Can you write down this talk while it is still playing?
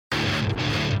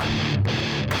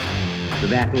The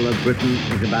Battle of Britain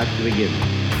is about to begin.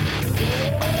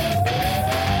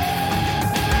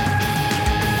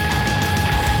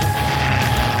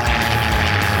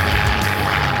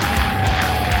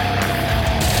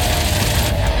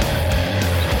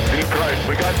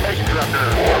 We got tanks up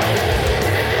there.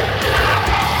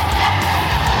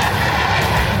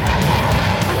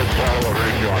 Let's follow a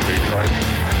range on Detroit.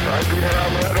 I'm coming out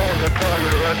right on the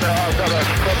target right now. I've got a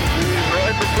couple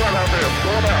right in front of me. I'm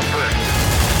going after it.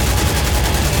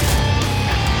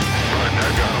 Right, I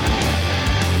got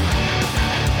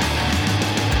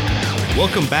him.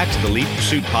 Welcome back to the Elite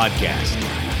Pursuit Podcast.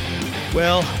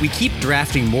 Well, we keep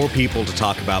drafting more people to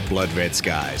talk about Blood Red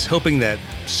Skies, hoping that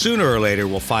sooner or later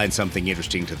we'll find something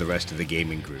interesting to the rest of the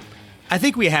gaming group. I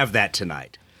think we have that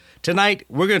tonight. Tonight,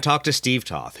 we're going to talk to Steve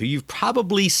Toth, who you've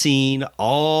probably seen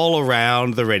all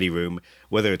around the Ready Room,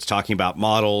 whether it's talking about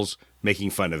models, making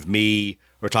fun of me,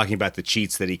 or talking about the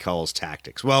cheats that he calls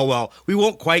tactics. Well, we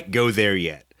won't quite go there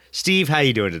yet. Steve, how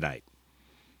you doing tonight?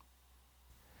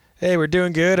 Hey, we're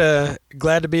doing good.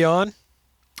 Glad to be on.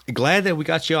 Glad that we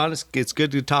got you on. It's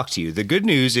good to talk to you. The good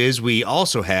news is we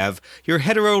also have your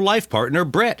hetero life partner,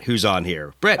 Brett, who's on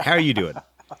here. Brett, how are you doing?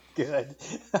 Good.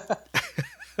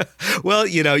 Well,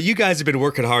 you guys have been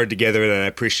working hard together, and I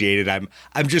appreciate it.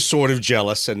 I'm just sort of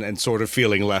jealous and sort of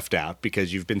feeling left out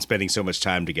because you've been spending so much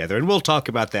time together, and we'll talk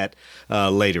about that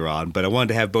later on. But I wanted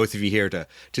to have both of you here to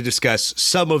discuss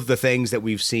some of the things that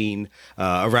we've seen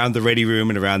around the Ready Room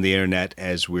and around the internet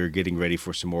as we're getting ready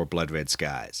for some more Blood Red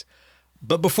Skies.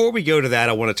 But before we go to that,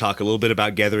 I want to talk a little bit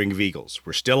about Gathering of Eagles.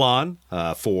 We're still on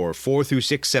for 4 through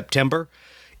 6 September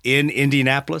in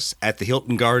Indianapolis at the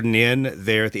Hilton Garden Inn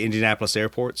there at the Indianapolis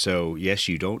airport. So, yes,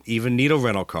 you don't even need a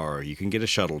rental car. You can get a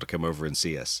shuttle to come over and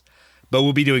see us. But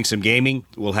we'll be doing some gaming.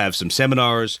 We'll have some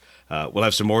seminars. We'll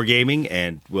have some more gaming,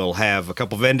 and we'll have a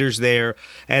couple vendors there.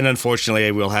 And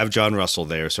unfortunately, we'll have John Russell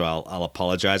there, so I'll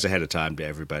apologize ahead of time to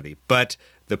everybody. But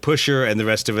the Pusher and the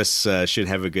rest of us should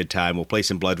have a good time. We'll play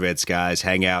some Blood Red Skies,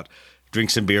 hang out,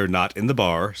 drink some beer, not in the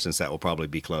bar, since that will probably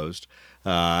be closed,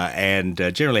 and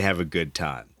generally have a good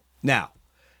time. Now,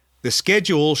 the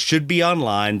schedule should be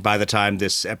online by the time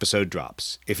this episode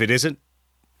drops. If it isn't,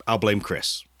 I'll blame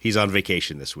Chris. He's on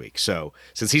vacation this week. So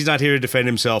since he's not here to defend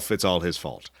himself, it's all his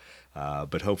fault.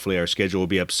 But hopefully our schedule will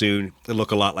be up soon. It'll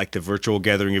look a lot like the virtual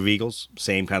Gathering of Eagles,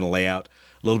 same kind of layout.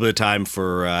 A little bit of time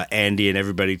for Andy and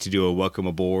everybody to do a welcome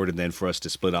aboard, and then for us to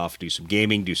split off, do some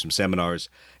gaming, do some seminars,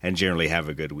 and generally have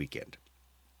a good weekend.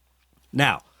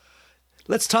 Now,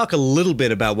 let's talk a little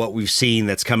bit about what we've seen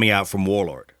that's coming out from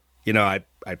Warlord.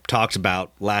 I talked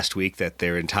about last week that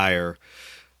their entire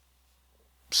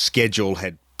schedule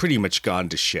had pretty much gone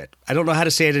to shit. I don't know how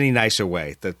to say it any nicer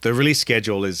way. The release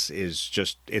schedule is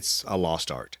just, it's a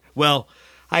lost art. Well,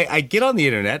 I get on the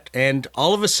internet, and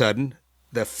all of a sudden,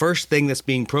 the first thing that's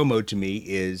being promoted to me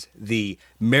is the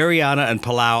Mariana and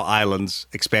Palau Islands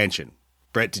expansion.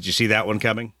 Brett, did you see that one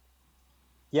coming?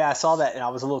 Yeah, I saw that, and I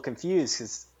was a little confused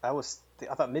because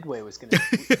I thought Midway was going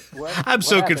to. I'm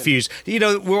so confused.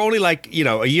 We're only like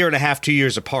a year and a half, 2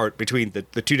 years apart between the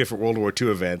two different World War II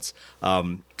events.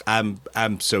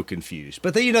 I'm so confused,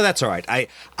 but that's all right.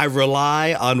 I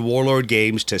rely on Warlord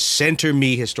Games to center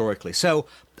me historically, so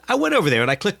I went over there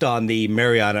and I clicked on the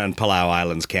Mariana and Palau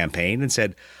Islands campaign and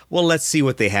said, well, let's see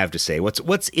what they have to say.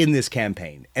 What's in this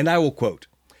campaign? And I will quote,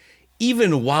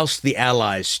 "Even whilst the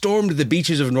Allies stormed the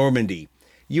beaches of Normandy,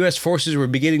 U.S. forces were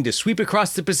beginning to sweep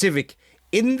across the Pacific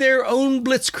in their own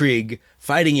blitzkrieg,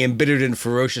 fighting embittered and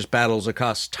ferocious battles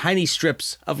across tiny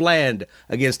strips of land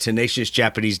against tenacious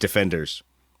Japanese defenders."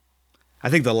 I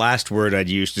think the last word I'd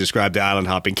use to describe the island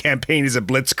hopping campaign is a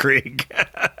blitzkrieg.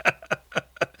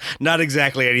 Not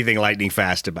exactly anything lightning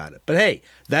fast about it. But hey,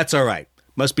 that's all right.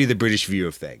 Must be the British view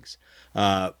of things.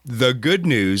 The good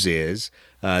news is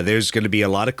there's going to be a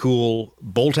lot of cool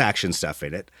bolt action stuff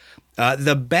in it.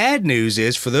 The bad news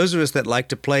is, for those of us that like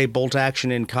to play bolt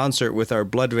action in concert with our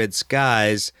Blood Red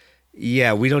Skies,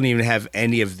 yeah, we don't even have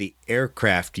any of the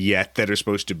aircraft yet that are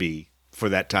supposed to be for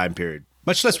that time period.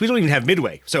 Much less, we don't even have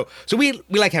Midway. So we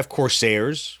like have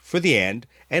Corsairs for the end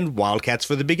and Wildcats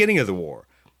for the beginning of the war.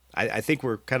 I think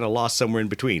we're kind of lost somewhere in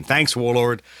between. Thanks,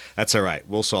 Warlord. That's all right.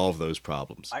 We'll solve those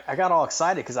problems. I got all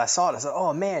excited because I saw it. I said,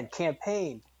 oh, man,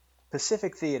 campaign,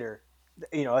 Pacific Theater.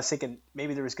 I was thinking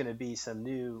maybe there was going to be some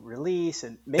new release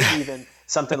and maybe even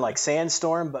something like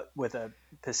Sandstorm, but with a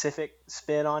Pacific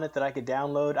spin on it that I could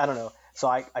download. I don't know. So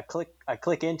I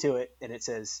click into it, and it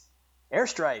says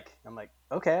Airstrike. I'm like,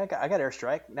 okay, I got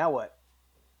Airstrike. Now what?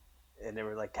 and they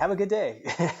were like, "Have a good day."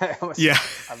 Yeah.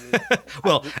 I mean,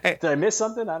 Well, did I miss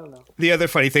something? I don't know. the other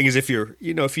funny thing is if you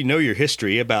know your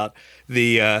history about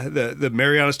the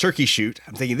Marianas turkey shoot,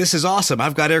 I'm thinking this is awesome.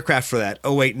 I've got aircraft for that.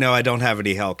 Oh wait, no, I don't have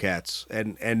any Hellcats,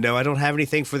 and no, I don't have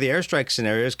anything for the airstrike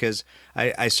scenarios because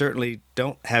I certainly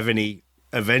don't have any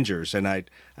Avengers, and I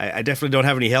definitely don't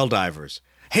have any Helldivers.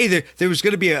 Hey, there was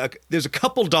going to be there's a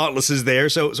couple Dauntlesses there,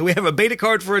 so we have a beta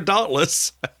card for a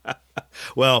Dauntless.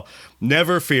 Well,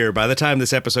 never fear. By the time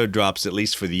this episode drops, at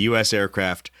least for the U.S.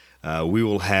 aircraft, we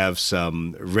will have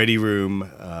some Ready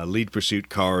Room lead pursuit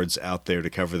cards out there to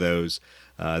cover those.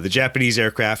 The Japanese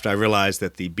aircraft, I realize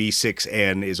that the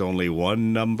B6N is only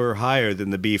one number higher than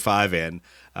the B5N,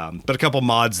 but a couple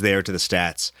mods there to the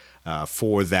stats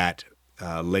for that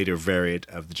later variant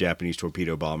of the Japanese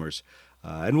torpedo bombers.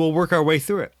 And we'll work our way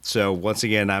through it. So once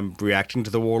again, I'm reacting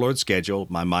to the Warlord schedule.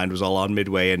 My mind was all on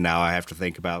Midway, and now I have to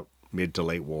think about mid to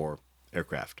late war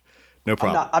aircraft. No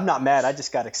problem. I'm not mad. I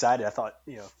just got excited. I thought,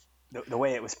 the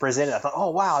way it was presented, I thought,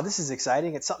 oh, wow, this is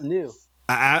exciting. It's something new.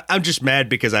 I'm just mad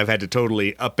because I've had to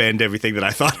totally upend everything that I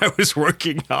thought I was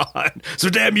working on. So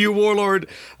damn you, Warlord.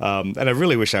 And I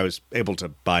really wish I was able to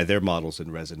buy their models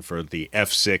in resin for the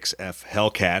F6F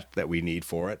Hellcat that we need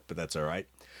for it, but that's all right.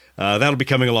 That'll be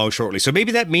coming along shortly. So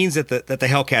maybe that means that the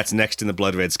Hellcat's next in the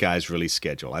Blood Red Skies release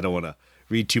schedule. I don't want to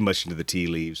read too much into the tea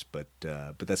leaves, but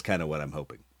that's kind of what I'm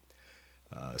hoping.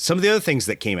 Some of the other things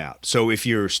that came out. So if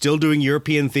you're still doing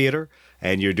European theater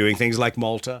and you're doing things like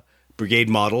Malta, Brigade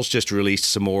Models just released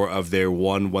some more of their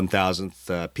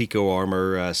 1/1000th Pico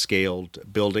Armor scaled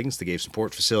buildings. They gave some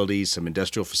port facilities, some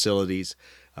industrial facilities.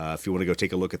 If you want to go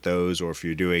take a look at those, or if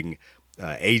you're doing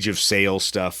Age of Sail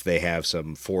stuff, they have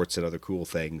some forts and other cool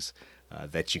things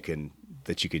that you can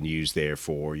use there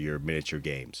for your miniature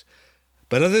games.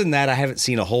 But other than that, I haven't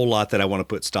seen a whole lot that I want to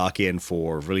put stock in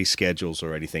for release schedules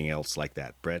or anything else like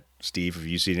that. Brett, Steve, have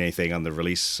you seen anything on the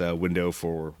release window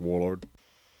for Warlord?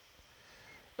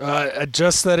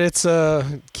 Just that it's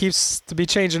keeps to be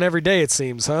changing every day, it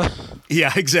seems, huh?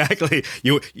 Yeah, exactly.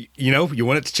 You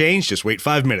want it to change, just wait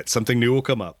 5 minutes. Something new will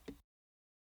come up.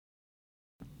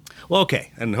 Well,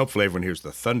 okay, and hopefully everyone hears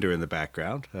the thunder in the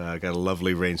background. I got a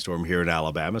lovely rainstorm here in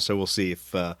Alabama, so we'll see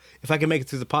if I can make it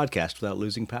through the podcast without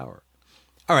losing power.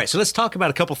 All right, so let's talk about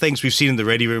a couple things we've seen in the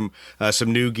Ready Room,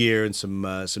 some new gear and some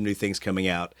new things coming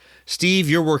out. Steve,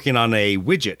 you're working on a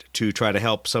widget to try to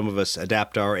help some of us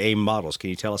adapt our AIM models. Can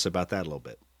you tell us about that a little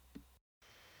bit?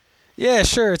 Yeah,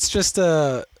 sure. It's just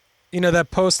that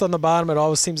post on the bottom. It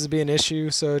always seems to be an issue,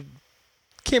 so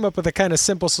came up with a kind of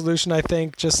simple solution. I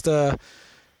think just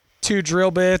 2 drill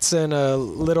bits and a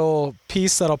little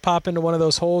piece that'll pop into one of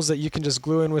those holes that you can just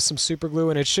glue in with some super glue,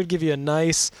 and it should give you a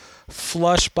nice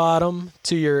flush bottom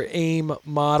to your AIM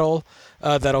model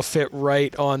that'll fit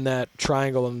right on that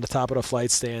triangle on the top of the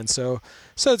flight stand. So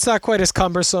it's not quite as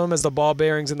cumbersome as the ball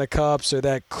bearings in the cups or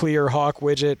that clear Hawk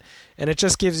widget, and it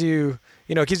just gives you,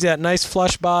 that nice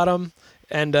flush bottom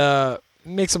and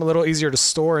makes them a little easier to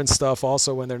store and stuff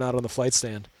also when they're not on the flight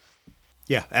stand.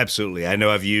 Yeah, absolutely. I know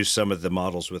I've used some of the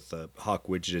models with the Hawk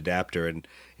widget adapter, and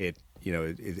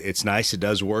it's nice. It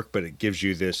does work, but it gives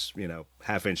you this,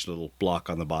 half-inch little block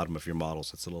on the bottom of your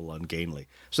models. It's a little ungainly.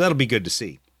 So that'll be good to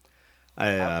see.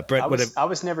 Brett, I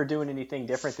was never doing anything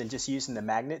different than just using the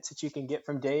magnets that you can get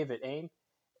from Dave at AIM.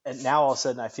 And now all of a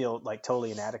sudden I feel like totally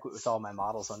inadequate with all my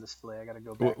models on display. I got to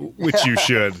go back. Which you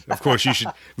should. Of course, you should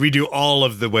redo all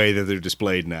of the way that they're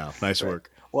displayed now. Nice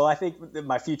work. Well, I think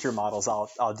my future models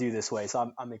I'll do this way,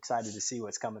 so I'm excited to see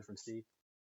what's coming from Steve.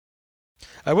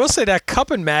 I will say that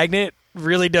cup and magnet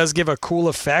really does give a cool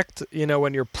effect,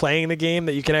 when you're playing the game,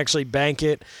 that you can actually bank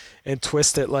it and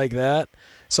twist it like that.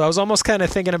 So I was almost kind of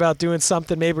thinking about doing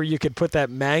something maybe where you could put that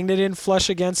magnet in flush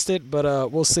against it,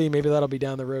 but we'll see. Maybe that'll be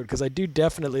down the road, because I do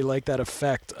definitely like that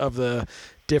effect of the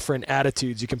different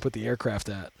attitudes you can put the aircraft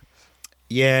at.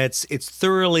 Yeah, it's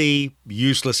thoroughly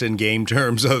useless in game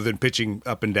terms other than pitching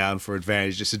up and down for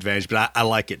advantage, disadvantage, but I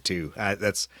like it too.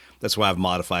 That's why I've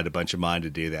modified a bunch of mine to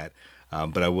do that.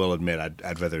 But I will admit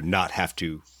I'd rather not have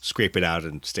to scrape it out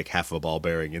and stick half of a ball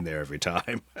bearing in there every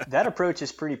time. That approach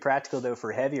is pretty practical, though,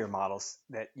 for heavier models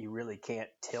that you really can't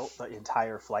tilt the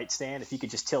entire flight stand. If you could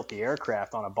just tilt the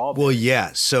aircraft on a ball bearing. Well,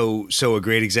 yeah. So a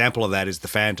great example of that is the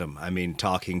Phantom. I mean,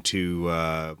 talking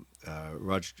to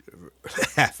Roger,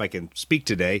 if I can speak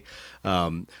today,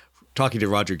 talking to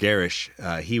Roger Garish,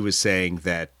 he was saying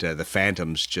that the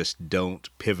Phantoms just don't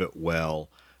pivot well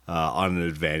on an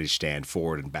advantage stand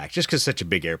forward and back, just because it's such a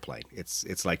big airplane.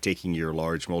 It's like taking your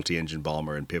large multi-engine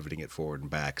bomber and pivoting it forward and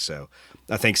back. So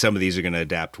I think some of these are going to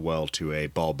adapt well to a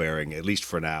ball bearing, at least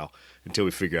for now, until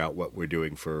we figure out what we're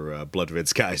doing for Blood Red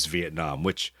Skies Vietnam,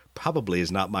 which probably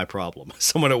is not my problem.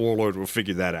 Someone at Warlord will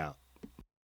figure that out.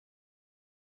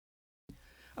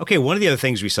 Okay, one of the other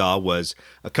things we saw was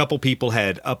a couple people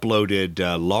had uploaded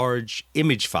large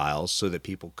image files so that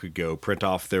people could go print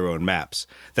off their own maps.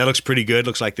 That looks pretty good.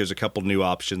 Looks like there's a couple new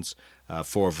options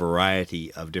for a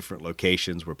variety of different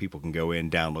locations where people can go in,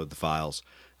 download the files,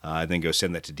 and then go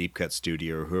send that to Deep Cut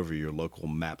Studio or whoever your local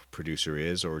map producer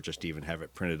is, or just even have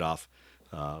it printed off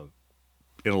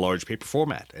in a large paper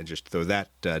format and just throw that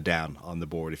down on the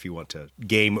board if you want to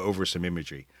game over some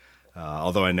imagery.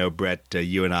 Although I know, Brett,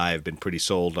 you and I have been pretty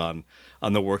sold on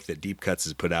the work that Deep Cuts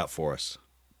has put out for us.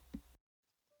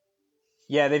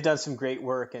 Yeah, they've done some great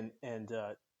work, and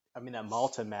I mean that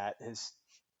Malta mat has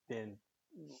been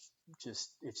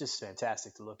it's just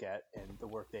fantastic to look at, and the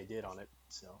work they did on it.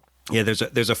 So yeah,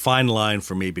 there's a fine line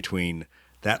for me between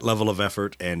that level of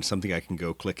effort and something I can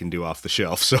go click and do off the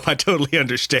shelf. So I totally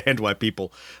understand why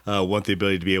people want the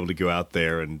ability to be able to go out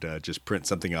there and just print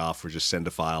something off or just send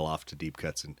a file off to Deep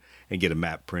Cuts and get a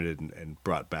map printed and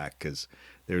brought back, because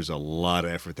there's a lot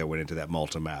of effort that went into that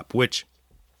Malta map, which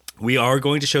we are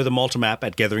going to show the Malta map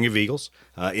at Gathering of Eagles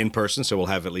in person, so we'll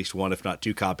have at least one, if not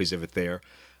two copies of it there.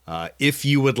 If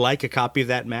you would like a copy of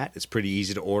that mat, it's pretty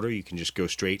easy to order. You can just go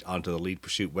straight onto the Lead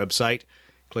Pursuit website,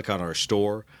 click on our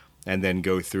store, and then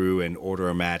go through and order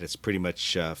a mat. It's pretty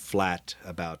much flat,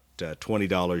 about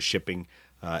 $20 shipping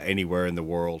anywhere in the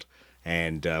world,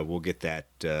 and we'll get that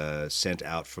sent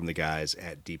out from the guys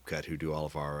at Deep Cut who do all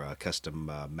of our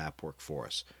custom map work for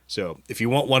us. So if you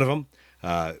want one of them,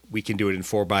 we can do it in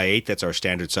 4x8. That's our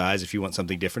standard size. If you want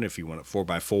something different, if you want it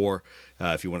 4x4,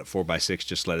 if you want it 4x6,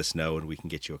 just let us know and we can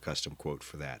get you a custom quote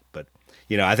for that. But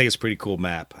I think it's a pretty cool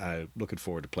map. I'm looking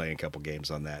forward to playing a couple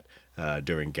games on that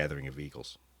during Gathering of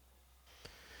Eagles.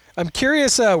 I'm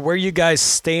curious where you guys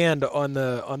stand on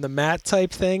the mat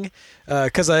type thing,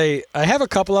 because I have a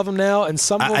couple of them now, and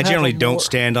some of them I generally have don't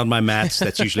stand on my mats.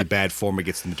 That's usually bad form. It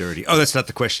gets them dirty. Oh, that's not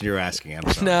the question you're asking.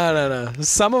 I'm sorry. No.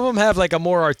 Some of them have like a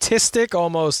more artistic,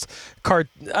 almost I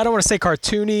don't want to say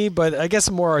cartoony, but I guess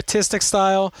a more artistic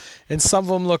style, and some of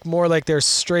them look more like they're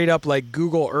straight up like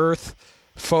Google Earth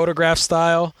photograph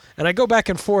style. And I go back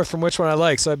and forth from which one I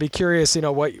like. So I'd be curious,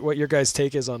 what your guys'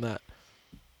 take is on that.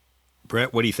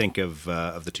 Brett, what do you think of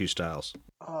the two styles?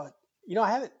 I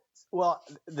haven't. Well,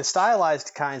 the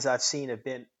stylized kinds I've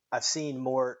seen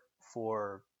more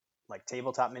for like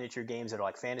tabletop miniature games that are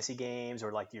like fantasy games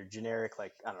or like your generic,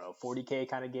 like, I don't know, 40K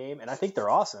kind of game. And I think they're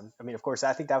awesome. I mean, of course,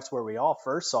 I think that's where we all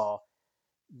first saw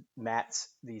mats,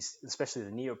 these, especially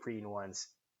the neoprene ones,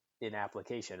 in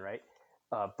application, right?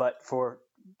 But for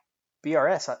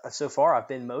BRS, so far, I've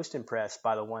been most impressed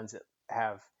by the ones that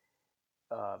have,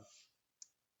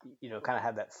 kind of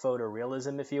have that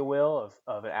photorealism, if you will,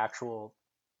 of an actual,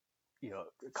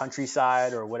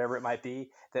 countryside or whatever it might be,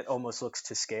 that almost looks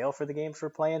to scale for the games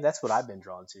we're playing. That's what I've been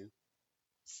drawn to.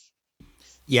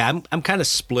 Yeah, I'm kind of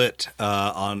split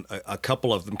on a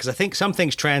couple of them, because I think some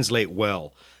things translate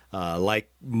well, like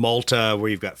Malta,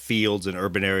 where you've got fields and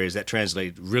urban areas, that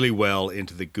translate really well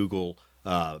into the Google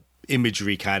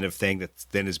imagery kind of thing that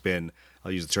then has been,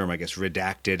 I'll use the term, I guess,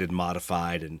 redacted and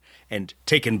modified and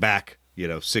taken back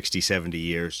 60, 70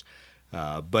 years.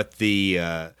 But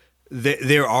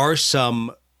there are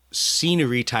some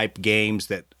scenery type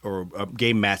games or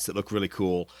game mats that look really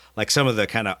cool, like some of the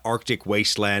kind of Arctic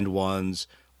wasteland ones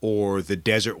or the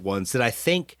desert ones that I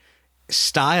think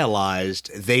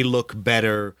stylized, they look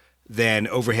better than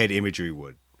overhead imagery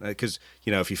would. Because,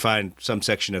 if you find some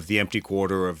section of the Empty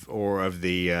Quarter or of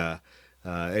the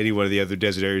any one of the other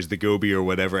desert areas, the Gobi or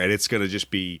whatever, and it's going to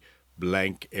just be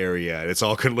blank area and it's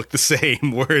all going to look the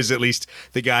same, whereas at least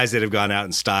the guys that have gone out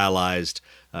and stylized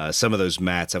some of those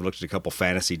mats, I've looked at a couple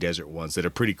fantasy desert ones that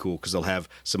are pretty cool, because they'll have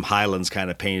some highlands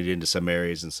kind of painted into some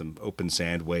areas and some open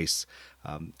sand wastes.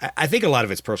 I think a lot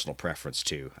of it's personal preference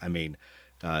too. I mean,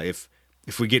 if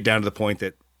we get down to the point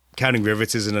that counting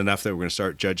rivets isn't enough, that we're going to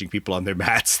start judging people on their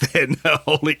mats, then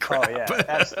holy crap. Oh yeah,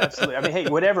 absolutely. I mean, hey,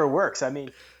 whatever works. I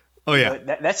mean, oh yeah,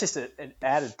 that's just an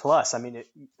added plus. I mean,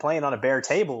 playing on a bare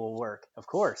table will work, of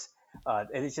course, and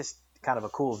it's just kind of a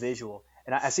cool visual.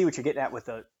 And I see what you're getting at with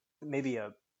maybe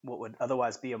what would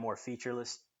otherwise be a more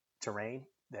featureless terrain.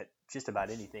 that just about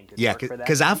anything could Yeah, work for that.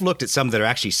 because I've looked at some that are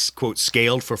actually, quote,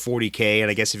 scaled for 40K,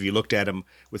 and I guess if you looked at them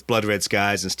with Blood Red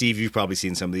Skies, and Steve, you've probably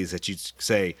seen some of these that you'd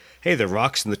say, hey, the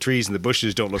rocks and the trees and the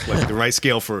bushes don't look like the right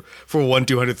scale for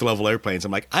 1/200th level airplanes.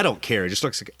 I'm like, I don't care. It just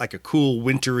looks like a cool,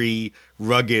 wintry,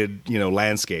 rugged,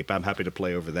 landscape. I'm happy to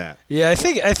play over that. Yeah, I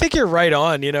think you're right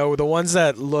on. The ones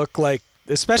that look like,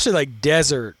 especially like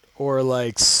desert or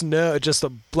like snow, just a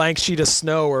blank sheet of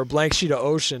snow or a blank sheet of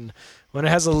ocean, when it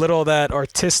has a little of that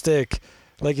artistic,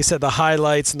 like you said, the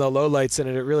highlights and the lowlights in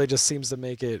it, it really just seems to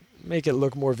make it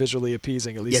look more visually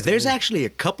appeasing, at least. Yeah, there's actually a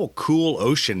couple cool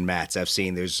ocean mats I've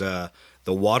seen. There's the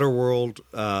Waterworld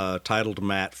titled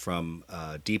mat from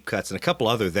Deep Cuts and a couple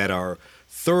other that are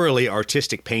thoroughly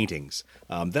artistic paintings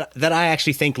that I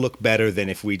actually think look better than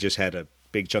if we just had a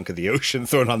big chunk of the ocean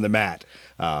thrown on the mat,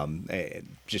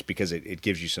 just because it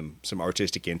gives you some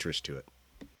artistic interest to it.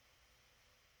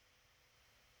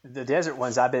 The desert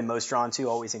ones I've been most drawn to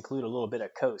always include a little bit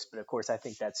of coast, but of course I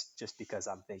think that's just because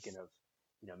I'm thinking of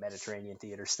Mediterranean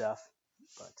theater stuff.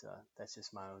 But that's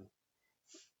just my own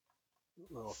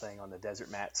little thing on the desert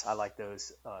mats. I like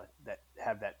those that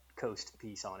have that coast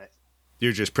piece on it.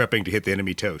 You're just prepping to hit the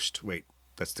enemy toast. Wait,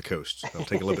 that's the coast. That'll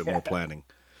take a little bit more planning.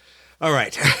 All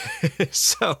right.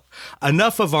 So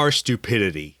enough of our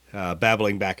stupidity,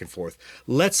 babbling back and forth.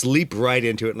 Let's leap right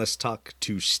into it and let's talk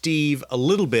to Steve a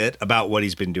little bit about what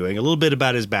he's been doing, a little bit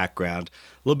about his background,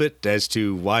 a little bit as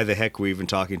to why the heck we're even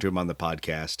talking to him on the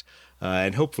podcast,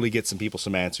 and hopefully get some people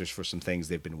some answers for some things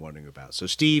they've been wondering about. So,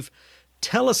 Steve,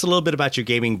 tell us a little bit about your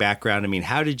gaming background. I mean,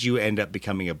 how did you end up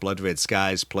becoming a Blood Red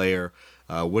Skies player?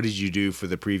 What did you do for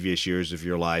the previous years of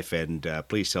your life? And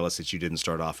please tell us that you didn't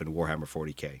start off in Warhammer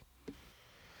 40K.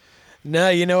 No,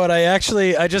 you know what? I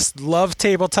just love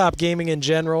tabletop gaming in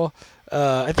general.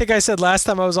 I think I said last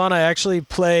time I was on, I actually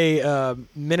play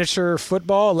miniature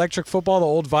football, electric football, the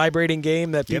old vibrating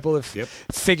game that people have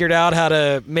figured out how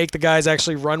to make the guys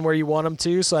actually run where you want them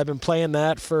to. So I've been playing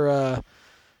that for,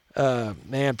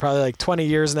 probably like 20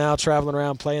 years now, traveling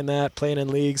around playing in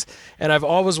leagues. And I've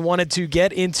always wanted to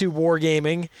get into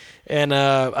wargaming. And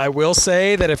I will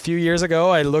say that a few years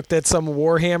ago, I looked at some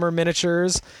Warhammer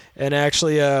miniatures, and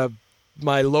actually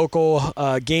my local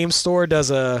game store does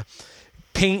a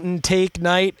paint and take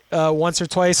night once or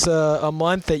twice a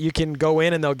month that you can go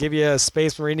in and they'll give you a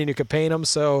Space Marine and you can paint them.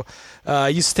 So I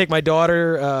used to take my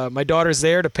daughter's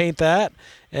there to paint that.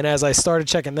 And as I started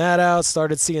checking that out,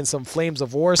 started seeing some Flames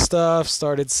of War stuff,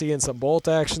 started seeing some bolt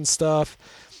action stuff.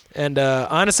 And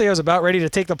honestly, I was about ready to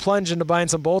take the plunge into buying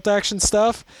some bolt action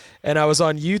stuff. And I was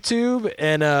on YouTube,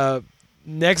 and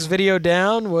next video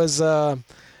down was a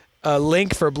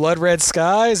link for Blood Red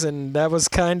Skies, and that was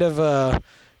kind of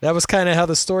how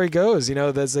the story goes.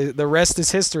 The rest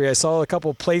is history. I saw a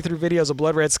couple playthrough videos of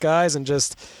Blood Red Skies and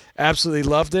just absolutely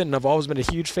loved it. And I've always been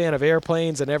a huge fan of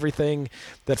airplanes and everything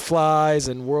that flies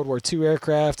and World War II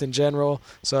aircraft in general.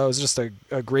 So it was just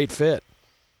a great fit.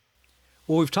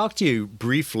 Well, we've talked to you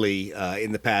briefly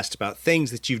in the past about things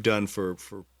that you've done for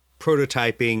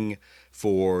prototyping,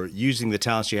 for using the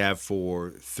talents you have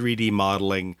for 3D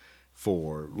modeling,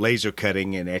 for laser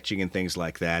cutting and etching and things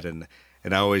like that. And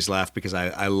I always laugh because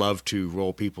I love to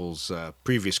roll people's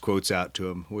previous quotes out to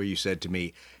them where you said to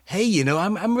me, hey,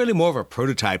 I'm really more of a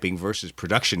prototyping versus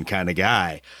production kind of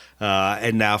guy.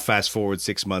 And now fast forward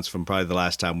 6 months from probably the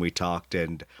last time we talked,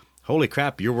 and holy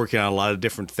crap, you're working on a lot of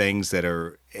different things that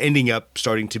are ending up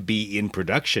starting to be in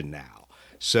production now.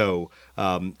 So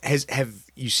has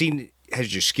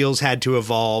your skills had to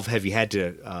evolve? Have you had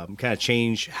to kind of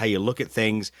change how you look at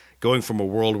things, going from a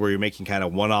world where you're making kind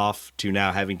of one-off to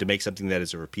now having to make something that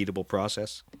is a repeatable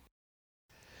process?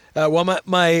 Well,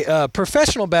 my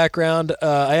professional background,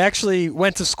 I actually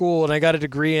went to school and I got a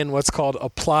degree in what's called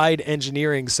applied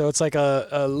engineering. So it's like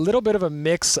a little bit of a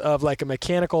mix of like a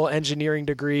mechanical engineering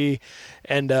degree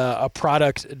and a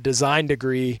product design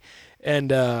degree,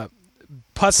 and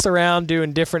putzed around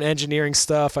doing different engineering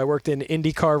stuff. I worked in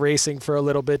IndyCar racing for a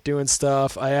little bit doing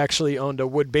stuff. I actually owned a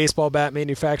wood baseball bat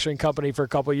manufacturing company for a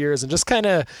couple of years and just kind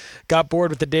of got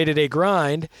bored with the day-to-day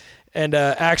grind, and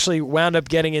actually wound up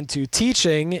getting into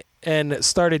teaching and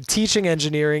started teaching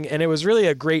engineering. And it was really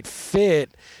a great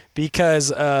fit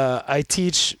because I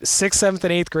teach 6th, 7th,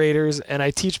 and 8th graders, and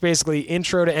I teach basically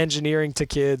intro to engineering to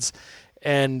kids.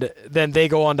 And then they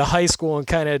go on to high school and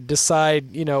kind of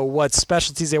decide, what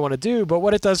specialties they want to do. But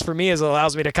what it does for me is it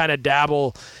allows me to kind of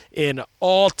dabble in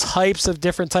all types of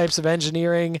different types of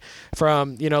engineering,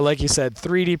 from, like you said,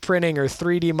 3D printing or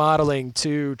 3D modeling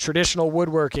to traditional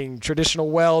woodworking, traditional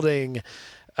welding,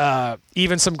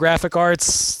 even some graphic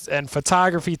arts and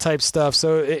photography type stuff.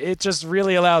 So it just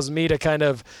really allows me to kind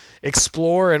of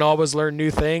explore and always learn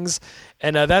new things.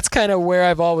 And that's kind of where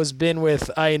I've always been with.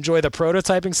 I enjoy the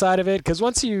prototyping side of it, because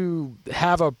once you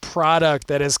have a product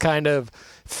that is kind of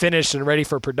finished and ready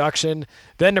for production,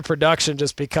 then the production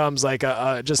just becomes like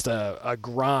a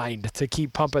grind to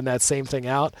keep pumping that same thing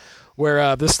out.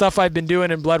 Where the stuff I've been doing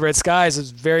in Blood Red Skies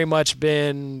has very much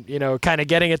been, kind of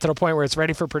getting it to the point where it's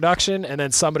ready for production, and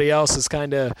then somebody else is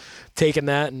kind of taking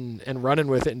that and running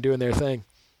with it and doing their thing.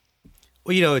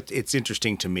 Well, it's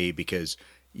interesting to me because,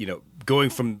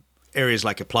 going from areas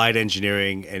like applied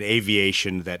engineering and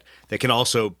aviation that can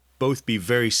also both be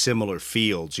very similar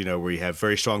fields, where you have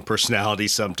very strong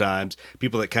personalities sometimes,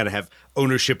 people that kind of have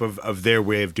ownership of their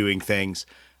way of doing things.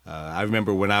 I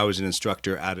remember when I was an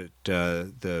instructor out at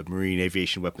the Marine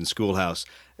Aviation Weapons Schoolhouse,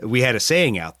 we had a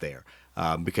saying out there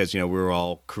because, we were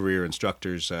all career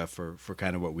instructors for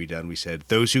kind of what we done. We said,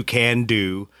 those who can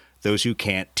do, those who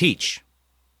can't teach.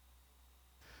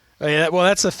 Oh, yeah, well,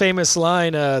 that's a famous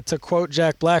line to quote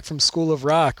Jack Black from School of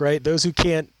Rock, right? Those who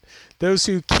can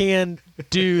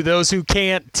do, those who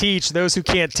can't teach, those who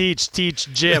can't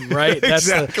teach Jim, right? That's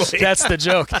exactly. That's the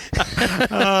joke.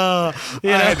 I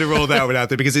had to roll that one out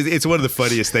there because it's one of the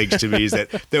funniest things to me is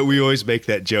that we always make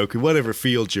that joke in whatever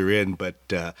field you're in. But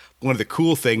one of the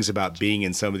cool things about being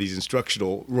in some of these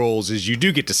instructional roles is you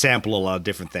do get to sample a lot of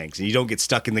different things, and you don't get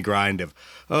stuck in the grind of,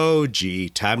 oh, gee,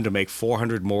 time to make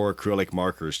 400 more acrylic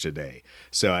markers today.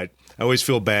 So I always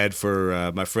feel bad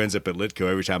for my friends up at Litco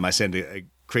every time I send a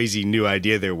crazy new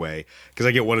idea their way, because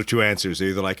I get one of two answers. They're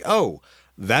either like, oh,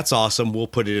 that's awesome, we'll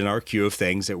put it in our queue of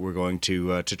things that we're going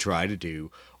to try to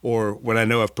do. Or when I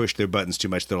know I've pushed their buttons too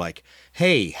much, they're like,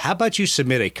 hey, how about you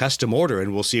submit a custom order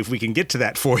and we'll see if we can get to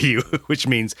that for you, which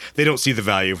means they don't see the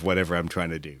value of whatever I'm trying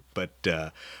to do. But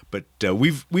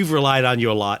we've relied on you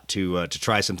a lot to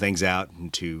try some things out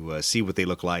and to see what they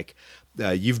look like.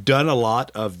 You've done a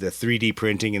lot of the 3D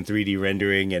printing and 3D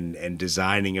rendering and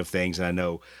designing of things, and I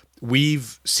know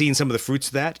we've seen some of the fruits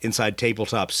of that inside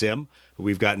Tabletop Sim.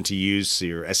 We've gotten to use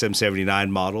your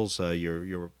SM-79 models,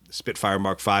 your Spitfire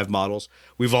Mark V models.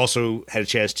 We've also had a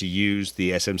chance to use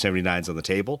the SM-79s on the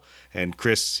table. And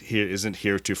Chris here isn't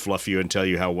here to fluff you and tell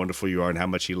you how wonderful you are and how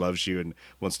much he loves you and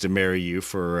wants to marry you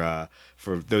for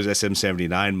those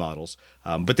SM-79 models.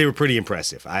 But they were pretty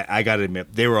impressive. I got to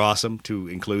admit, they were awesome, to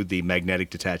include the magnetic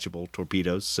detachable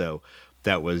torpedoes. So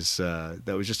that was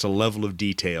just a level of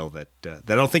detail that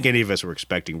I don't think any of us were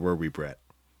expecting, were we, Brett?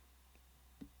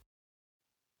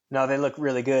 No, they look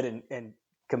really good, and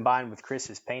combined with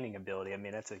Chris's painting ability, I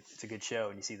mean, it's a good show,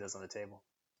 and you see those on the table.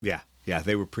 Yeah,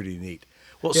 they were pretty neat.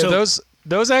 Well, yeah, so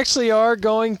those actually are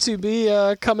going to be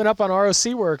coming up on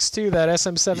ROC-Works too, that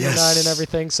SM-79 yes. and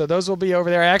everything. So those will be over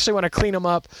there. I actually want to clean them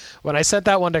up. When I sent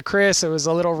that one to Chris, it was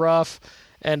a little rough,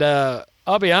 and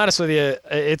I'll be honest with you,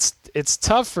 it's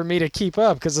tough for me to keep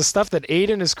up because the stuff that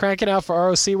Aiden is cranking out for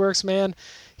ROC-Works, man,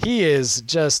 he is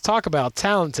just, talk about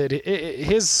talented.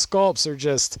 His sculpts are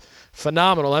just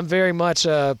phenomenal. I'm very much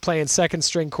playing second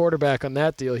string quarterback on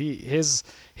that deal. His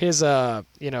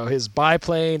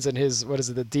biplanes and his, what is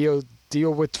it, the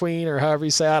deal with tween, or however you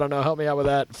say, I don't know, help me out with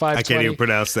that. 520. I can't even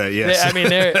pronounce that. Yes.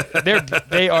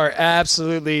 They are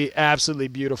absolutely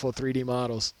beautiful 3D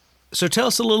models. So tell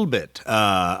us a little bit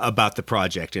about the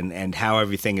project and how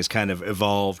everything has kind of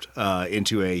evolved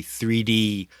into a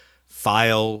 3D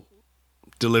file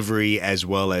delivery as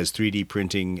well as 3D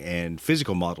printing and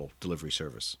physical model delivery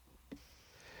service.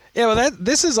 Yeah, well,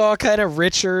 this is all kind of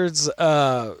Richard's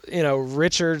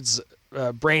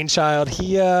brainchild.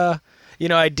 He,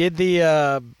 I did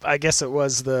the, I guess it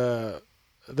was the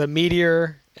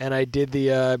Meteor, and I did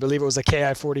the, I believe it was a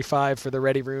KI-45 for the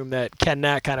Ready Room that Ken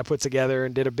Knack kind of put together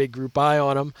and did a big group buy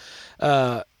on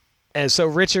them. And so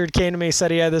Richard came to me, said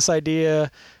he had this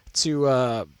idea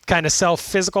to kind of sell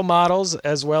physical models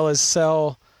as well as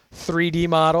sell 3D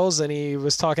models, and he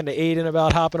was talking to Aiden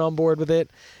about hopping on board with it.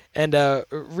 And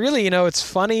really, it's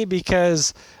funny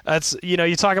because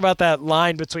you talk about that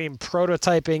line between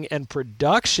prototyping and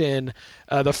production.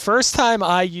 The first time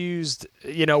I used,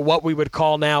 what we would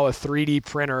call now a 3D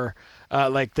printer,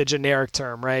 like the generic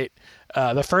term, right?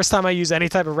 The first time I used any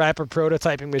type of rapid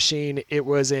prototyping machine, it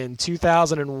was in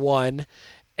 2001.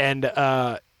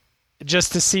 And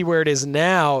just to see where it is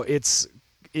now,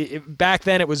 back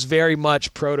then it was very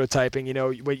much prototyping.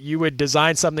 You would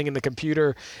design something in the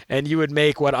computer and you would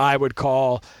make what I would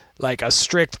call like a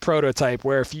strict prototype,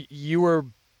 where if you were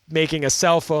making a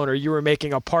cell phone or you were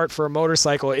making a part for a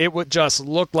motorcycle, it would just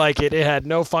look like it. It had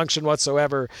no function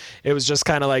whatsoever. It was just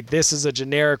kind of like, this is a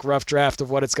generic rough draft of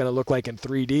what it's going to look like in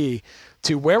 3D.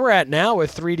 To where we're at now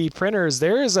with 3D printers,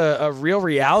 there is a real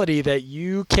reality that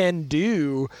you can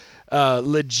do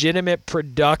legitimate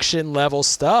production level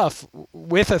stuff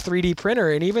with a 3D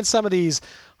printer. And even some of these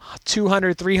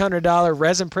 $200, $300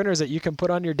 resin printers that you can put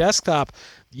on your desktop,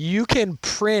 you can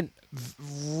print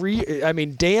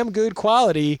damn good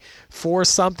quality for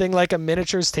something like a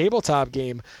miniatures tabletop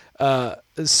game.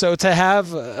 So to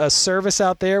have a service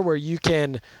out there where you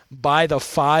can buy the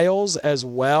files as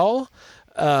well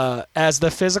as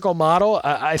the physical model,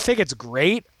 I think it's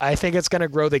great. I think it's going to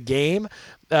grow the game.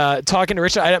 Talking to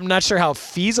Richard, I'm not sure how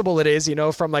feasible it is,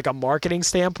 from like a marketing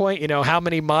standpoint. How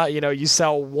many you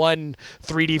sell one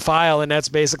 3D file, and that's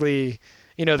basically,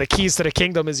 the keys to the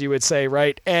kingdom, as you would say,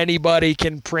 right? Anybody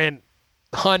can print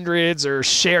hundreds or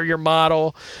share your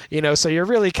model, so you're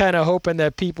really kind of hoping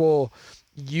that people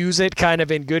use it kind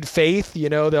of in good faith.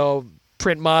 They'll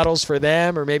print models for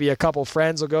them, or maybe a couple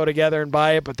friends will go together and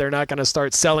buy it, but they're not going to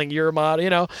start selling your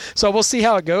model, so we'll see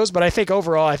how it goes. But I think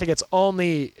overall, it's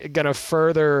only going to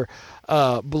further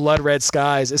Blood Red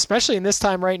Skies, especially in this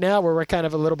time right now where we're kind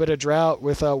of a little bit of drought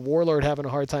with Warlord having a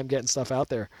hard time getting stuff out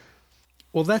there.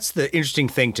 Well, that's the interesting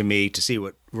thing to me, to see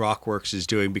what Roc-Works is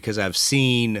doing, because I've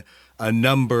seen a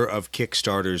number of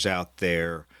Kickstarters out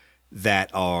there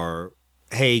that are,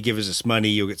 hey, give us this money,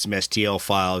 you'll get some STL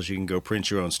files, you can go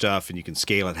print your own stuff, and you can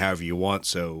scale it however you want.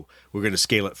 So we're going to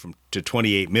scale it to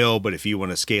 28 mil, but if you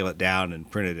want to scale it down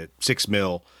and print it at 6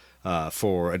 mil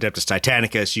for Adeptus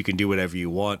Titanicus, you can do whatever you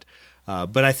want.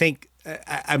 But I think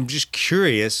I'm just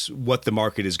curious what the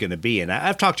market is going to be. And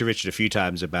I've talked to Richard a few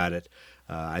times about it.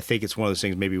 I think it's one of those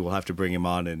things, maybe we'll have to bring him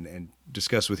on and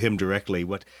discuss with him directly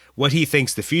what he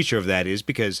thinks the future of that is,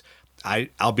 because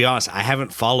I'll be honest, I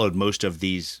haven't followed most of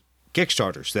these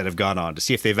Kickstarters that have gone on to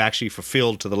see if they've actually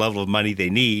fulfilled to the level of money they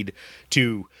need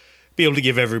to be able to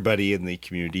give everybody in the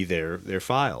community their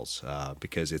files,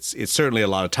 because it's certainly a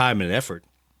lot of time and effort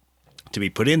to be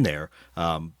put in there,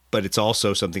 but it's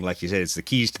also something, like you said, it's the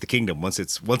keys to the kingdom. Once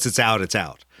it's out, it's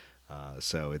out.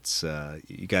 So it's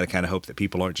you got to kind of hope that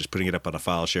people aren't just putting it up on a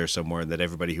file share somewhere, and that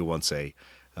everybody who wants a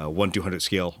 1/200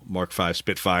 scale Mark V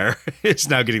Spitfire is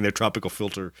now getting their tropical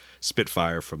filter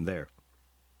Spitfire from there.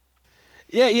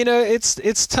 Yeah,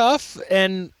 it's tough,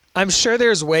 and I'm sure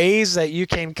there's ways that you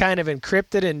can kind of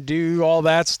encrypt it and do all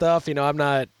that stuff. I'm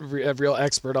not a real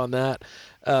expert on that,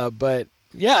 but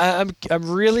yeah, I'm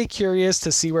really curious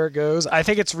to see where it goes. I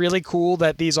think it's really cool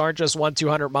that these aren't just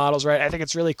 1/200 models, right? I think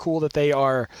it's really cool that they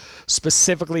are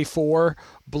specifically for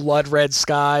Blood Red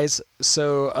Skies.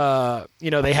 So,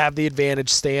 they have the advantage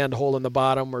stand hole in the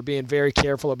bottom. We're being very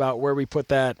careful about where we put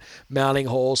that mounting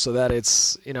hole so that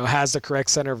it's, has the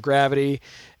correct center of gravity.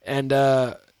 And,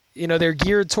 they're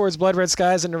geared towards Blood Red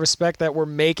Skies in the respect that we're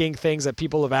making things that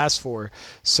people have asked for.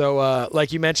 So,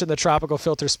 like you mentioned, the Tropical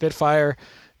Filter Spitfire,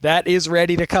 that is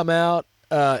ready to come out.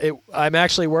 I'm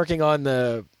actually working on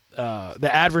the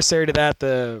adversary to that,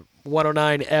 the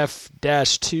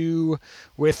 109F-2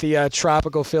 with the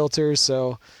tropical filters.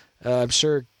 So I'm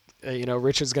sure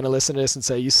Richard's going to listen to this and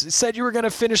say, you said you were going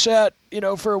to finish that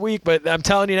for a week, but I'm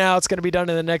telling you now, it's going to be done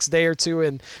in the next day or two,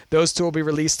 and those two will be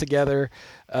released together.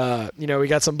 We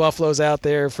got some buffaloes out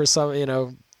there for some,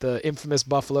 the infamous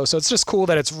buffalo. So it's just cool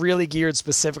that it's really geared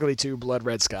specifically to Blood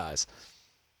Red Skies.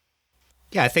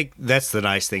 Yeah, I think that's the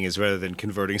nice thing, is rather than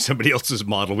converting somebody else's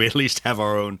model, we at least have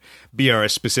our own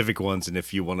BRS-specific ones, and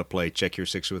if you want to play Check Your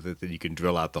Six with it, then you can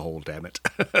drill out the hole, damn it.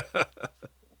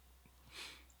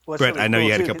 Brett, really I know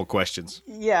you had a couple questions.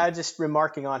 Yeah, just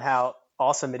remarking on how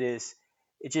awesome it is.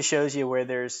 It just shows you where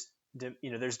there's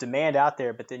demand out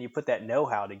there, but then you put that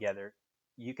know-how together,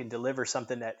 you can deliver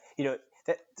something that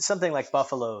something like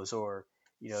buffaloes, or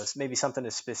maybe something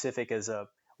as specific as a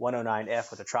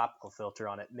 109F with a tropical filter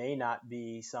on it may not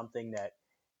be something that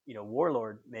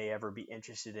Warlord may ever be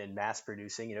interested in mass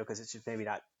producing, because it's just maybe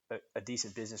not a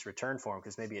decent business return for him,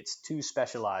 because maybe it's too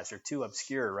specialized or too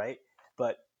obscure, right?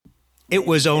 But it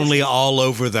was only all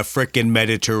over the frickin'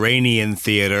 Mediterranean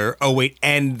theater. Oh wait,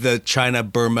 and the China,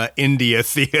 Burma, India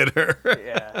theater.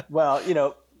 Yeah, well,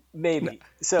 maybe.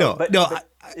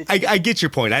 I get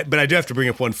your point, but I do have to bring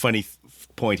up one funny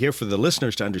point here for the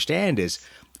listeners to understand is,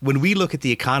 when we look at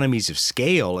the economies of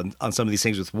scale and on some of these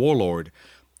things with Warlord,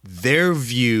 their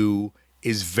view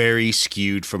is very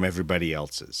skewed from everybody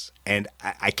else's. And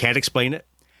I can't explain it.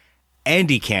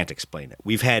 Andy can't explain it.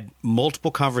 We've had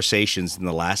multiple conversations in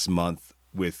the last month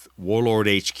with Warlord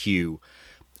HQ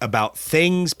about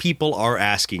things people are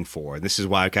asking for. And this is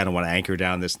why I kind of want to anchor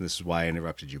down this, and this is why I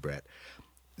interrupted you, Brett.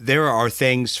 There are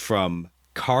things from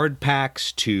card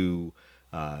packs to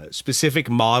specific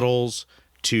models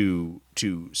to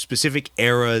specific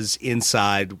eras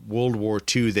inside World War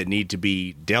II that need to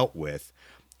be dealt with.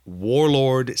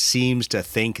 Warlord seems to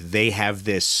think they have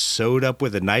this sewed up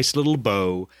with a nice little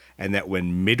bow, and that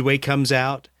when Midway comes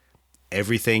out,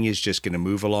 everything is just going to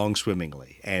move along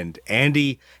swimmingly. And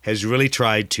Andy has really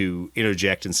tried to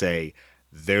interject and say,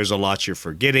 there's a lot you're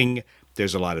forgetting.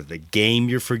 There's a lot of the game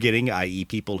you're forgetting, i.e.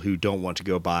 people who don't want to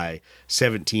go buy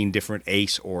 17 different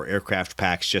ace or aircraft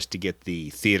packs just to get the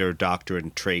theater,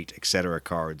 doctrine, trait, etc.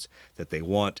 cards that they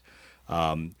want.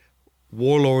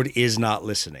 Warlord is not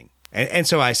listening. And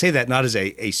so I say that not as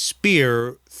a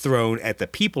spear thrown at the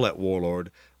people at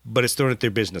Warlord, but it's thrown at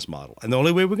their business model. And the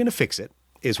only way we're going to fix it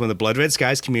is when the Blood Red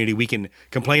Skies community, we can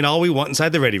complain all we want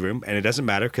inside the Ready Room, and it doesn't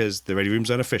matter because the Ready Room's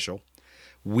unofficial.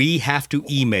 We have to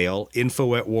email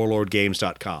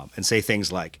info@warlordgames.com and say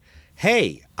things like,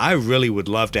 hey, I really would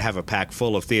love to have a pack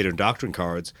full of Theater and Doctrine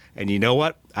cards, and you know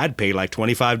what? I'd pay like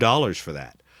 $25 for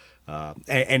that.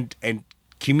 And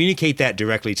communicate that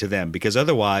directly to them, because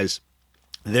otherwise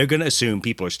they're going to assume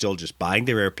people are still just buying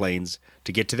their airplanes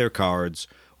to get to their cards,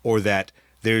 or that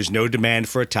there's no demand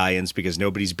for Italians because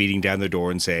nobody's beating down their door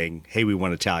and saying, hey, we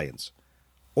want Italians.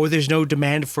 Or there's no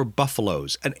demand for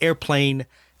Buffaloes, an airplane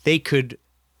they could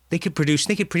produce.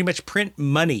 They could pretty much print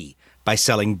money by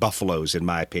selling Buffaloes, in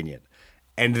my opinion.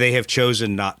 And they have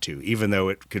chosen not to, even though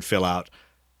it could fill out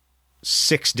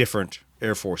 6 different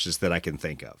Air Forces that I can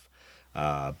think of.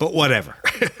 But whatever.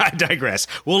 I digress.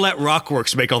 We'll let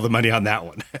Roc-Works make all the money on that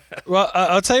one. Well,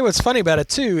 I'll tell you what's funny about it,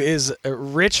 too, is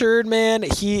Richard, man,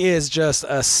 he is just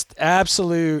a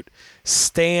absolute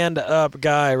stand-up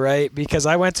guy, right? Because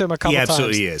I went to him a couple times. He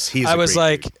absolutely is. He's I was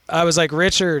like,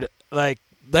 Richard, like,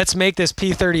 let's make this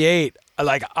P-38.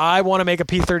 Like, I want to make a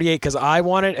P-38 because I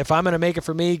want it. If I'm going to make it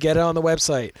for me, get it on the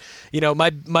website. You know, my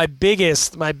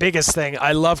biggest thing,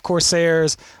 I love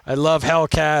Corsairs. I love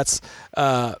Hellcats.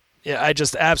 Yeah, I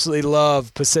just absolutely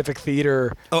love Pacific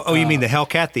Theater. Oh, you mean the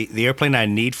Hellcat, the airplane I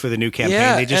need for the new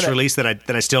campaign they just released that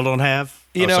I still don't have?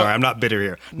 Sorry, I'm not bitter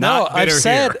here. I've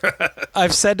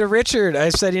said to Richard,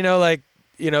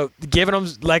 giving him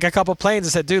like a couple planes. I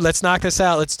said, dude, let's knock this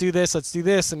out. Let's do this.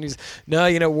 And he's,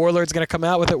 no, Warlord's going to come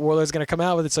out with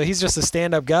it. So he's just a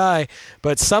stand-up guy.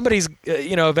 But somebody's,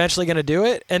 eventually going to do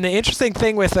it. And the interesting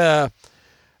thing with like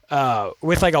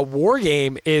a war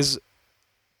game is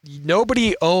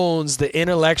nobody owns the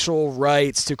intellectual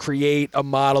rights to create a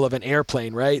model of an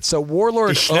airplane, right? So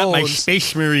Warlord it's owns not my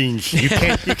Space Marines. You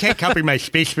can't copy my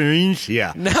Space Marines.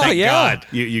 Yeah. No, Thank yeah. God,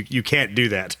 you can't do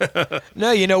that.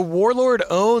 No, Warlord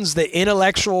owns the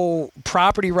intellectual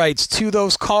property rights to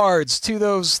those cards, to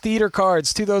those theater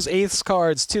cards, to those eighths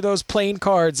cards, to those plane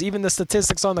cards, even the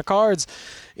statistics on the cards.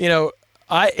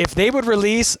 If they would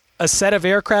release a set of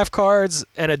aircraft cards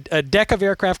and a deck of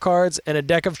aircraft cards and a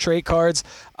deck of trait cards,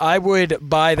 I would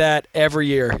buy that every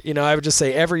year. I would just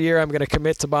say every year I'm going to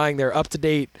commit to buying their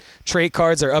up-to-date trait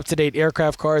cards, their up-to-date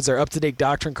aircraft cards, their up-to-date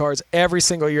doctrine cards. Every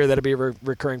single year that'd be a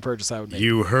recurring purchase I would make.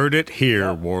 You heard it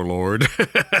here, Warlord.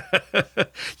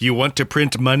 You want to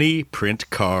print money? Print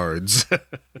cards.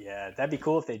 Yeah, that'd be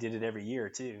cool if they did it every year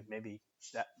too. Maybe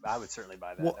I would certainly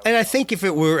buy that. Well, and I think if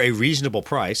it were a reasonable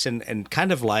price, and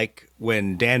kind of like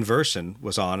when Dan Verson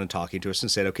was on and talking to us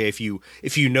and said, okay, if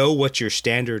you know what your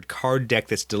standard card deck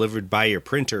that's delivered by your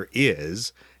printer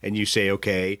is, and you say,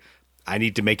 okay, I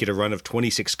need to make it a run of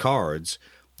 26 cards,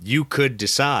 you could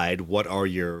decide what are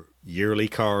your yearly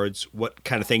cards, what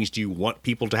kind of things do you want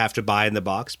people to have to buy in the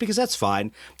box, because that's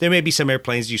fine. There may be some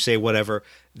airplanes you say, whatever,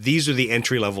 these are the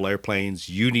entry-level airplanes,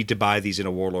 you need to buy these in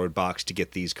a Warlord box to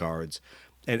get these cards.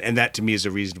 And that to me is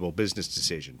a reasonable business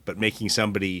decision. But making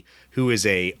somebody who is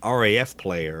a RAF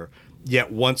player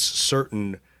yet wants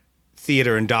certain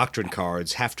theater and doctrine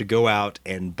cards have to go out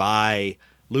and buy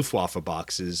Luftwaffe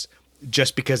boxes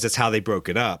just because that's how they broke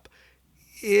it up,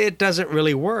 it doesn't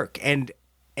really work. And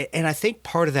I think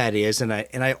part of that is, and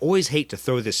I always hate to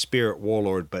throw this spear at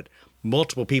Warlord, but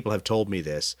multiple people have told me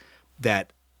this,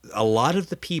 that a lot of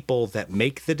the people that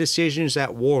make the decisions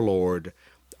at Warlord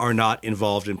are not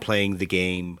involved in playing the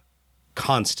game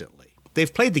constantly.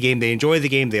 They've played the game, they enjoy the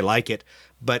game, they like it,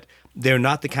 but they're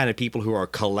not the kind of people who are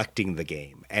collecting the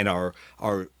game and are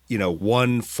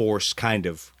one force kind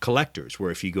of collectors,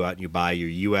 where if you go out and you buy your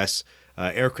U.S.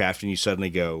 aircraft and you suddenly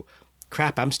go,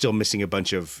 crap, I'm still missing a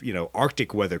bunch of,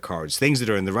 Arctic weather cards, things that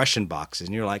are in the Russian boxes.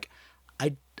 And you're like,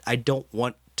 I don't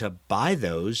want to buy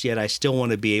those, yet I still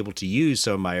want to be able to use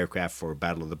some of my aircraft for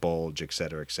Battle of the Bulge, et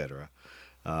cetera, et cetera.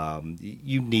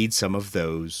 You need some of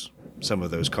those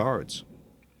cards.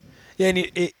 Yeah,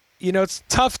 and it's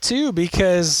tough too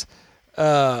because,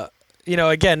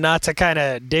 again, not to kind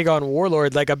of dig on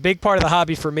Warlord, like a big part of the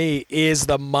hobby for me is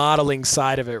the modeling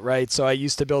side of it, right? So I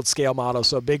used to build scale models.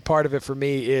 So a big part of it for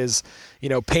me is,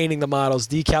 painting the models,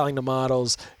 decaling the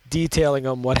models, detailing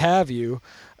them, what have you.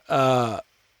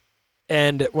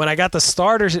 And when I got the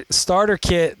starter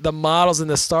kit, the models in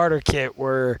the starter kit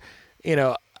were,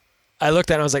 I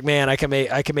looked at it and I was like, man, I can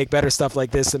make better stuff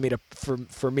like this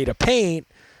for me to paint.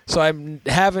 So I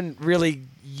haven't really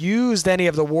used any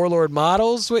of the Warlord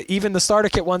models, even the starter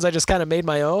kit ones. I just kind of made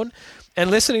my own.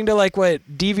 And listening to like what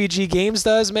DVG Games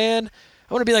does, man,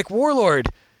 I want to be like, Warlord,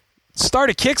 start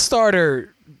a Kickstarter,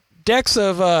 decks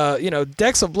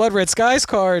of Blood Red Skies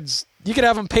cards. You could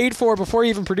have them paid for before you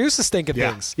even produce the stinking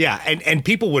things. Yeah, and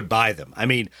people would buy them. I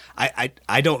mean,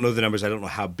 I don't know the numbers. I don't know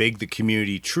how big the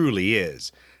community truly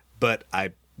is, but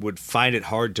I would find it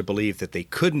hard to believe that they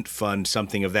couldn't fund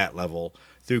something of that level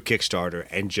through Kickstarter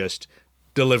and just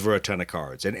deliver a ton of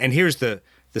cards. And here's the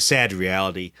sad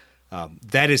reality.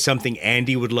 That is something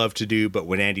Andy would love to do, but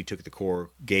when Andy took the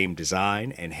core game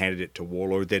design and handed it to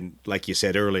Warlord, then, like you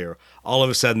said earlier, all of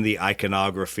a sudden the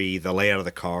iconography, the layout of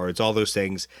the cards, all those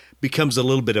things becomes a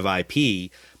little bit of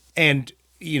IP. And,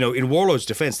 in Warlord's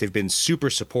defense, they've been super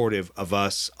supportive of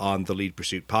us on the Lead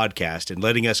Pursuit podcast and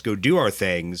letting us go do our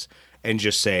things and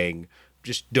just saying,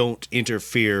 just don't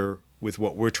interfere with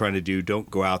what we're trying to do.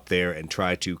 Don't go out there and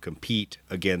try to compete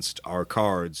against our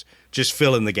cards. Just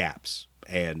fill in the gaps.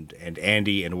 And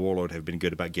Andy and Warlord have been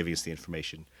good about giving us the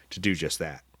information to do just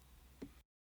that.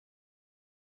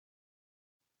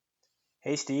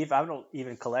 Hey, Steve, I don't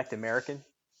even collect American,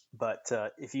 but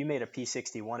if you made a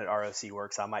P61 at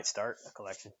Roc-Works, I might start a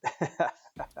collection.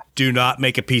 Do not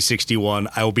make a P61.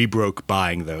 I will be broke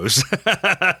buying those.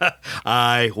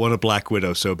 I want a Black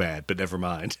Widow so bad, but never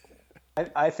mind.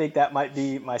 I think that might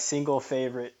be my single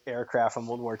favorite aircraft from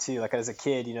World War II. Like as a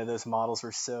kid, those models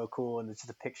were so cool, and just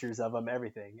the pictures of them,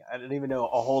 everything. I didn't even know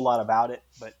a whole lot about it,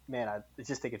 but man, I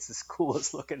just think it's the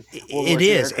coolest looking World War II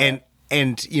is, aircraft.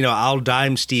 and I'll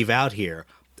dime Steve out here.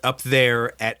 Up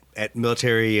there at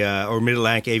Military or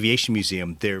Mid-Atlantic Aviation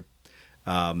Museum, their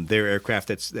aircraft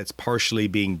that's partially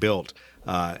being built.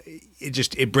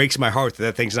 It breaks my heart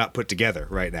that thing's not put together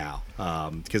right now,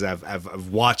 because I've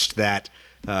watched that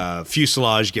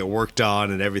fuselage get worked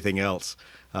on and everything else.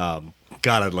 God,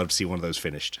 I'd love to see one of those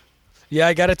finished. Yeah,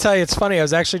 I got to tell you, it's funny. I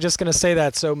was actually just going to say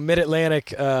that. So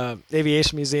Mid-Atlantic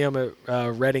Aviation Museum at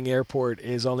Reading Airport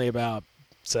is only about,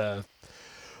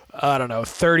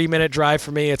 30-minute drive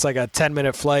for me. It's like a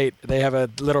 10-minute flight. They have a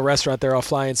little restaurant there. I'll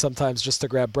fly in sometimes just to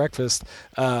grab breakfast.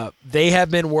 They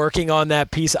have been working on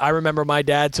that piece. I remember my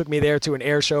dad took me there to an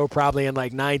air show probably in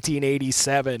like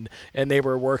 1987, and they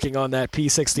were working on that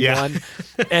P-61.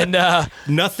 Yeah. And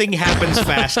nothing happens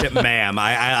fast at MAM.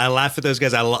 I laugh at those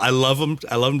guys. I love them.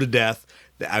 I love them to death.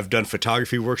 I've done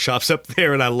photography workshops up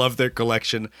there, and I love their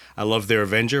collection. I love their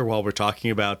Avenger while we're talking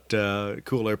about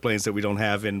cool airplanes that we don't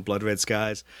have in Blood Red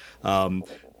Skies.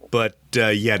 But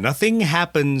nothing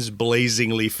happens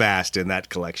blazingly fast in that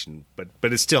collection. But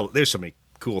it's still, there's so many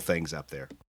cool things up there.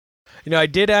 I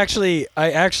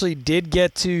actually did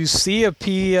get to see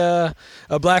a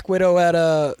Black Widow at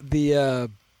the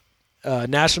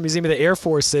National Museum of the Air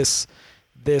Force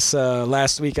this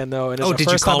last weekend, though. And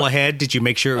did you call ahead? Did you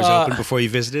make sure it was open before you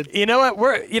visited? You know what?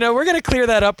 We're gonna clear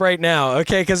that up right now,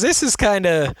 okay? Because this is kind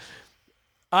of.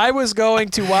 I was going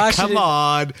to Washington. Come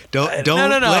on, don't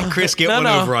let Chris get one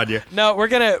over on you. No, we're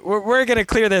gonna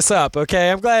clear this up,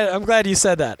 okay? I'm glad you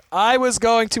said that. I was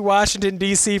going to Washington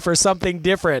D.C. for something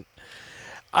different.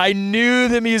 I knew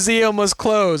the museum was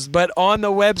closed, but on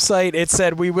the website it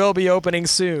said we will be opening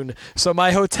soon. So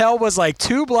my hotel was like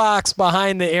 2 blocks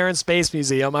behind the Air and Space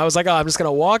Museum. I was like, I'm just going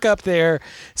to walk up there,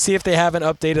 see if they haven't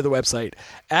updated the website.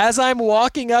 As I'm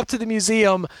walking up to the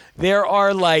museum, there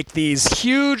are like these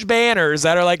huge banners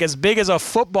that are like as big as a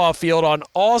football field on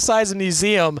all sides of the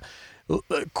museum.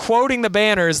 Quoting the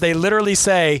banners, they literally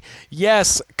say,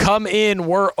 "Yes, come in,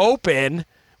 we're open,"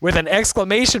 with an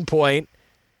exclamation point.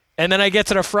 And then I get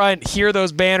to the front, here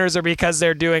those banners are because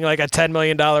they're doing like a $10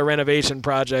 million renovation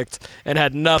project and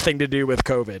had nothing to do with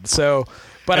COVID. So,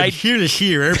 but I'm here to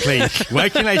see your airplanes. Why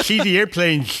can't I see the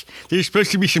airplanes? There's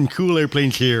supposed to be some cool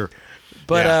airplanes here.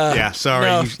 But sorry,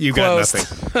 no, you got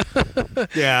nothing.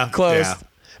 Yeah, closed. Yeah.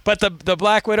 But the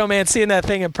Black Widow, man, seeing that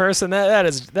thing in person, that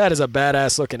is a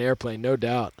badass looking airplane, no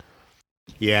doubt.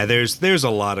 Yeah, there's a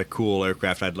lot of cool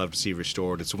aircraft I'd love to see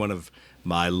restored. It's one of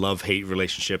my love-hate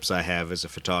relationships I have as a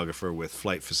photographer with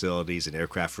flight facilities and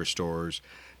aircraft restorers,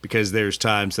 because there's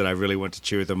times that I really want to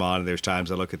cheer them on, and there's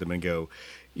times I look at them and go,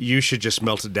 you should just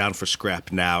melt it down for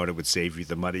scrap now, and it would save you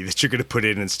the money that you're going to put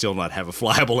in and still not have a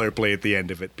flyable airplane at the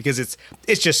end of it, because it's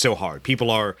just so hard.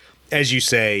 People are, as you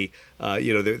say,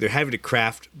 they're having to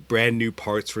craft brand new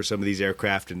parts for some of these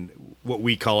aircraft, and what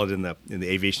we call it in the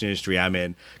aviation industry I'm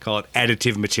in, call it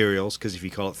additive materials, because if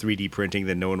you call it 3D printing,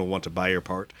 then no one will want to buy your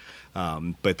part.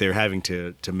 But they're having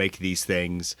to make these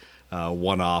things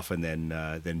one off and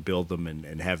then build them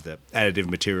and have the additive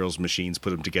materials machines put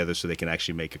them together so they can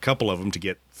actually make a couple of them to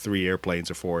get 3 airplanes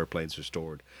or 4 airplanes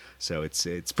restored. So it's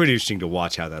pretty interesting to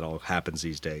watch how that all happens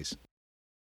these days.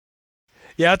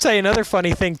 Yeah, I'll tell you another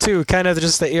funny thing too. Kind of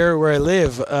just the area where I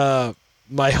live.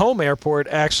 My home airport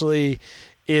actually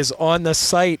is on the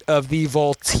site of the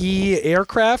Vultee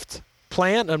aircraft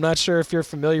plant. I'm not sure if you're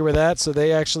familiar with that. So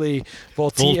they actually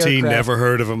Vultee aircraft, never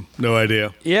heard of them. No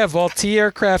idea. Yeah, Vultee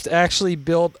aircraft actually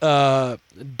built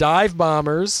dive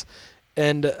bombers,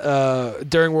 and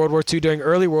during World War II, during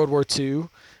early World War II,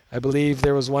 I believe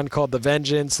there was one called the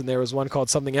Vengeance, and there was one called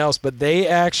something else. But they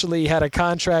actually had a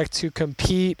contract to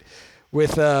compete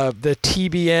with the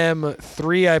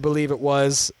TBM-3, I believe it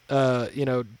was,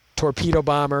 torpedo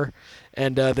bomber.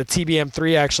 And the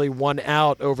TBM-3 actually won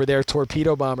out over their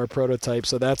torpedo bomber prototype.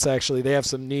 So that's actually, they have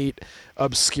some neat,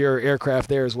 obscure aircraft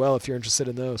there as well, if you're interested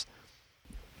in those.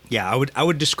 Yeah, I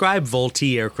would describe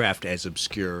Vultee aircraft as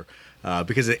obscure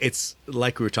because it's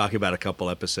like we were talking about a couple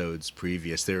episodes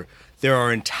previous. There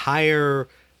are entire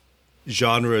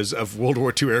genres of World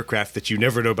War II aircraft that you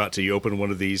never know about till you open one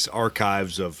of these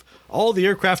archives of all the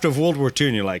aircraft of World War II,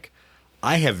 and you're like,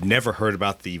 I have never heard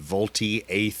about the Vultee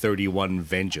A-31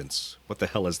 Vengeance. What the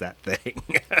hell is that thing?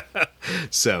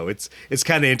 So it's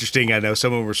kind of interesting. I know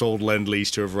some of them were sold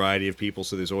Lend-Lease to a variety of people,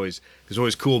 so there's always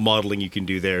cool modeling you can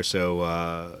do there. So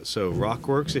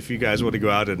Roc-Works, if you guys want to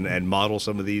go out and model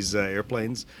some of these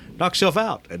airplanes, knock yourself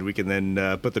out, and we can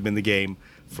then put them in the game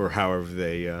for however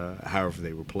they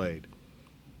were played.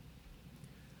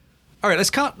 All right,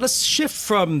 let's shift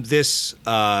from this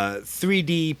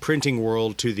 3D printing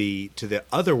world to the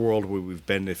other world where we've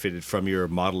benefited from your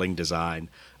modeling design,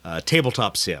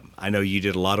 tabletop sim. I know you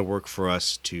did a lot of work for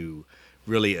us to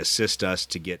really assist us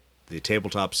to get the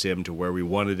tabletop sim to where we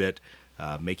wanted it,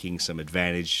 making some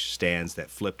advantage stands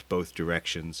that flipped both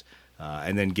directions,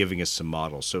 and then giving us some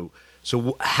models. So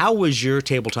how was your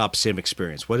tabletop sim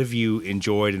experience? What have you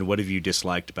enjoyed and what have you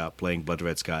disliked about playing Blood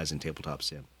Red Skies in tabletop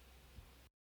sim?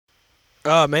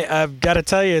 Oh man, I've got to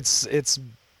tell you, it's just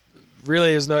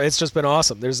been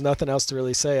awesome. There's nothing else to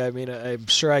really say. I mean, I'm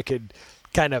sure I could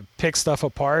kind of pick stuff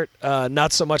apart.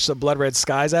 Not so much the Blood Red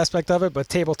Skies aspect of it, but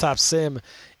tabletop sim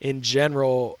in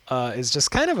general is just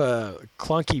kind of a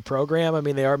clunky program. I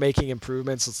mean, they are making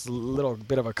improvements. It's a little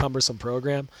bit of a cumbersome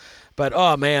program, but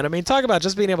oh man, I mean, talk about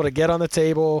just being able to get on the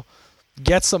table,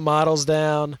 get some models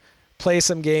down, play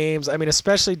some games. I mean,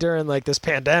 especially during like this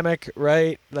pandemic,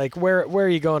 right? Like where are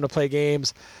you going to play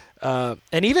games? And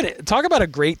even talk about a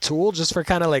great tool just for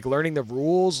kind of like learning the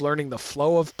rules, learning the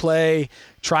flow of play,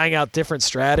 trying out different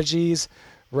strategies,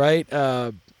 right?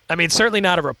 I mean, certainly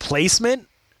not a replacement,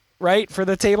 right, for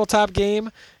the tabletop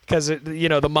game because,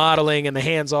 the modeling and the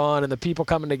hands-on and the people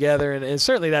coming together, and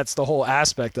certainly that's the whole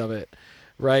aspect of it,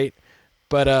 right?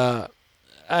 But,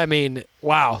 I mean,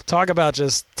 wow, talk about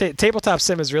just tabletop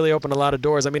sim has really opened a lot of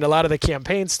doors. I mean, a lot of the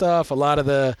campaign stuff, a lot of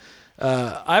the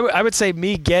I would say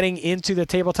me getting into the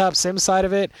tabletop sim side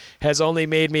of it has only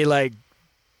made me like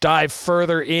dive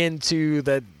further into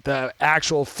the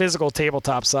actual physical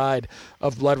tabletop side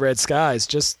of Blood Red Skies.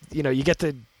 Just, you get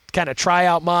to kind of try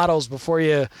out models before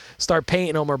you start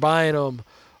painting them or buying them.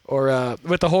 Or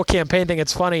with the whole campaign thing,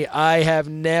 it's funny. I have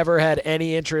never had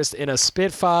any interest in a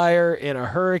Spitfire, in a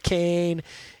Hurricane,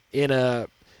 in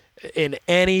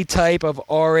any type of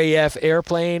RAF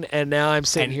airplane, and now I'm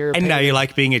sitting here. And now you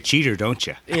like being a cheater, don't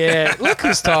you? Yeah, look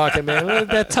who's talking, man. Look at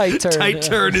that tight turn. Tight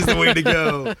turn is the way to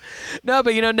go. No,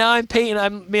 but now I'm painting.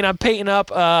 I'm painting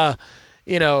up. A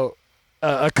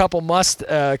couple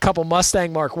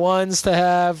Mustang Mark Ones to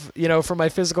have. For my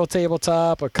physical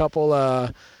tabletop. A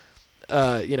couple.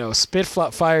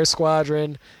 Spitfire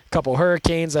Squadron, a couple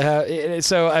Hurricanes I have.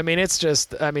 So, I mean,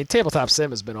 tabletop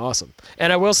sim has been awesome.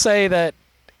 And I will say that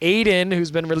Aiden,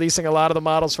 who's been releasing a lot of the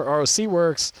models for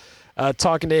Roc-Works,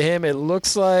 talking to him, it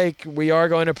looks like we are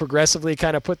going to progressively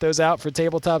kind of put those out for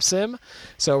tabletop sim.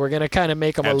 So we're going to kind of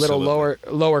make them Absolutely. a little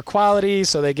lower quality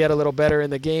so they get a little better in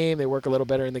the game. They work a little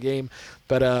better in the game.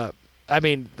 But, I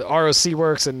mean, the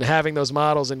Roc-Works and having those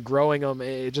models and growing them,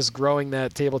 just growing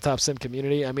that tabletop sim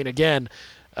community. I mean, again,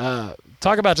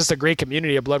 talk about just a great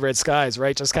community of Blood Red Skies,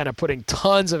 right? Just kind of putting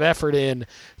tons of effort in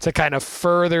to kind of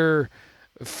further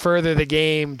the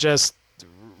game, just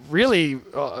really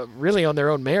on their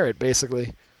own merit,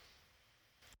 basically.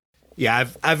 Yeah,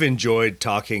 I've enjoyed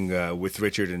talking with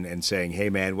Richard and saying, hey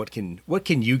man, what can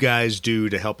you guys do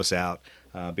to help us out?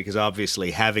 because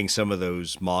obviously having some of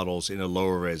those models in a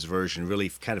lower res version really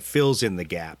kind of fills in the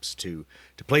gaps to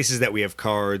places that we have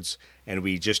cards and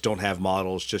we just don't have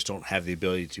models, just don't have the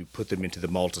ability to put them into the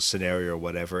Malta scenario or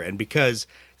whatever. And because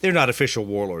they're not official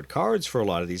Warlord cards for a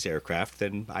lot of these aircraft,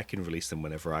 then I can release them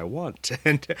whenever I want.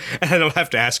 And I don't have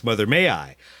to ask Mother, may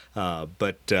I?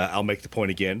 But I'll make the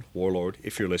point again, Warlord,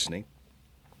 if you're listening.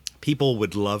 People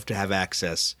would love to have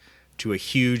access to a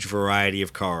huge variety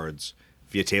of cards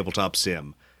via Tabletop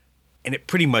Sim. And it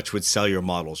pretty much would sell your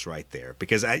models right there.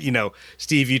 Because,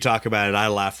 Steve, you talk about it. I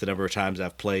laugh the number of times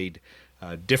I've played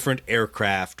different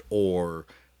aircraft or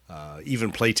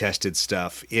even play-tested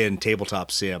stuff in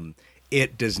Tabletop Sim.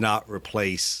 It does not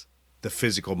replace the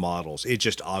physical models. It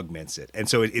just augments it. And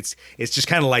so it's just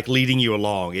kind of like leading you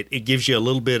along. It gives you a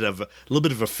little bit of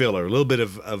a filler, a little bit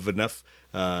of enough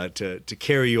to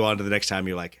carry you on to the next time.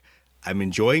 You're like, I'm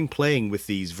enjoying playing with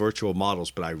these virtual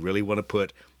models, but I really want to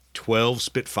put 12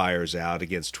 Spitfires out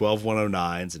against 12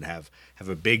 109s and have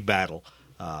a big battle,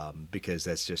 because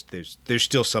that's just there's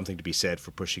still something to be said for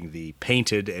pushing the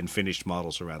painted and finished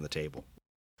models around the table.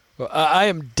 Well, I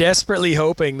am desperately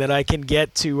hoping that I can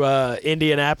get to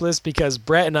Indianapolis, because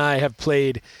Brett and I have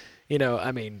played,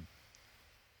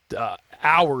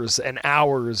 hours and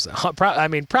hours.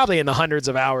 Probably in the hundreds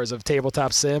of hours of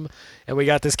Tabletop Sim, and we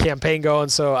got this campaign going.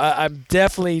 So I'm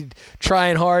definitely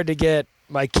trying hard to get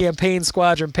my campaign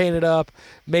squadron painted up,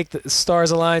 make the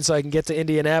stars align so I can get to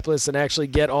Indianapolis and actually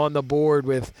get on the board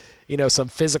with, some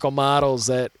physical models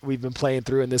that we've been playing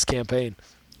through in this campaign.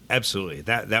 Absolutely.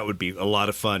 That would be a lot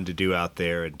of fun to do out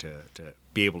there, and to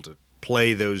be able to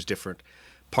play those different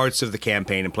parts of the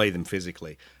campaign and play them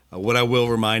physically. What I will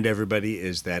remind everybody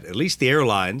is that at least the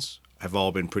airlines have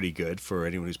all been pretty good for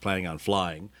anyone who's planning on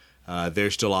flying. They're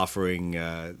still offering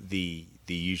the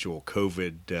usual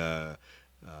COVID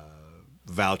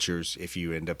vouchers. If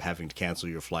you end up having to cancel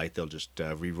your flight, they'll just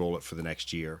re-roll it for the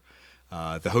next year.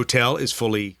 The hotel is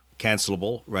fully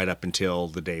cancelable right up until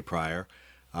the day prior.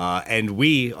 And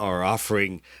we are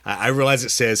offering, I realize it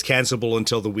says cancelable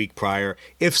until the week prior.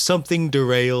 If something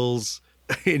derails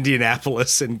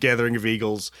Indianapolis and Gathering of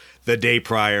Eagles the day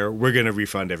prior, we're going to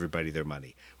refund everybody their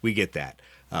money. We get that.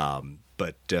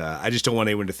 But I just don't want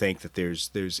anyone to think that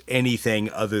there's anything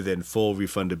other than full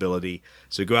refundability.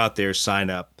 So go out there, sign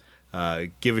up,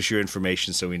 give us your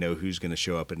information so we know who's going to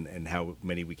show up and how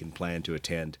many we can plan to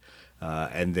attend.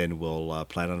 And then we'll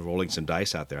plan on rolling some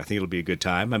dice out there. I think it'll be a good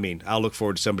time. I'll look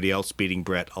forward to somebody else beating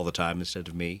Brett all the time instead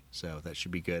of me, so that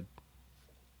should be good.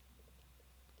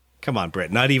 Come on,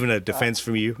 Brett. Not even a defense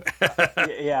from you.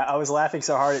 Yeah, I was laughing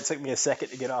so hard it took me a second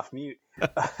to get off mute,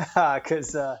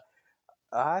 because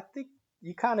I think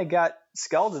you kind of got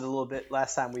scalded a little bit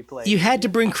last time we played. You had to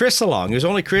bring Chris along. It was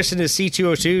only Chris and his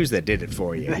C-202s that did it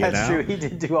for you. That's true. He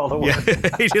did do all the work.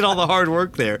 Yeah, he did all the hard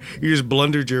work there. You just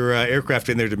blundered your aircraft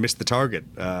in there to miss the target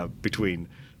between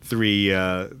three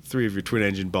of your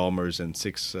twin-engine bombers and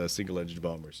 6 single-engine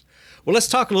bombers. Well, let's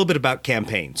talk a little bit about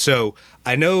campaign. So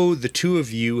I know the two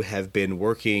of you have been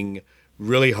working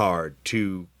really hard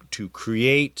to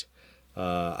create,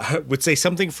 I would say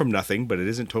something from nothing, but it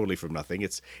isn't totally from nothing.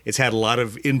 It's had a lot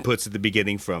of inputs at the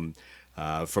beginning from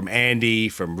Andy,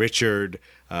 from Richard,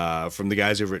 from the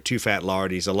guys over at Two Fat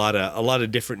Lardies. A lot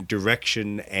of different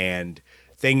direction and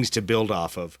things to build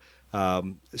off of.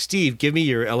 Steve, give me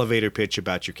your elevator pitch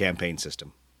about your campaign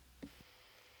system.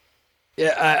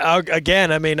 Yeah,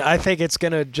 I think it's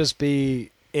going to just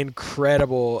be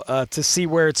incredible to see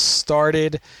where it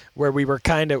started, where we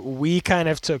kind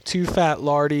of took Two Fat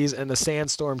Lardies and the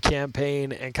Sandstorm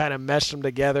campaign and kind of meshed them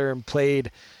together and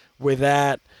played with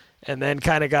that, and then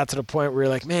kind of got to the point where we're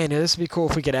like, man, this would be cool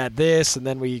if we could add this, and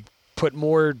then we put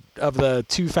more of the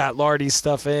Two Fat Lardies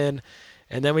stuff in,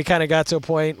 and then we kind of got to a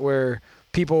point where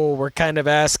people were kind of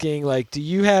asking, like, do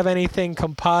you have anything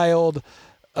compiled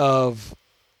of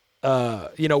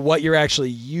what you're actually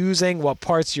using, what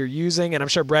parts you're using? And I'm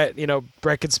sure Brett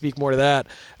could speak more to that.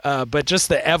 But just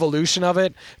the evolution of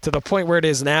it to the point where it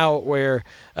is now, where,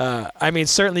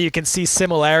 certainly you can see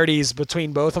similarities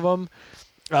between both of them.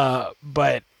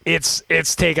 But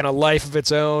it's taken a life of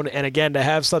its own. And again, to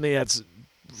have something that's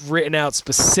written out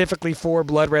specifically for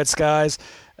Blood Red Skies,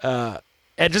 and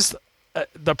just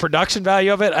the production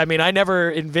value of it. I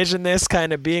never envisioned this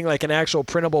kind of being like an actual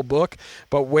printable book,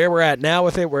 but where we're at now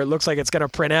with it, where it looks like it's going to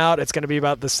print out, it's going to be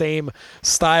about the same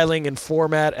styling and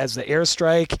format as the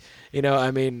Airstrike.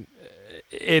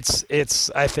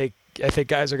 I think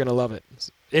guys are going to love it.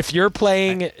 If you're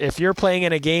playing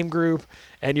in a game group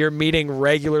and you're meeting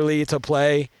regularly to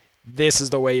play, this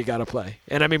is the way you got to play.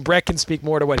 And Brett can speak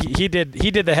more to what he did.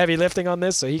 He did the heavy lifting on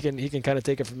this, so he can kind of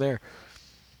take it from there.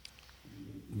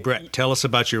 Brett, tell us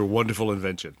about your wonderful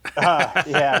invention.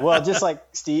 Yeah, well, just like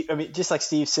Steve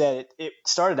said, it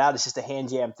started out as just a hand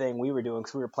jam thing we were doing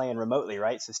because we were playing remotely,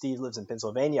 right? So Steve lives in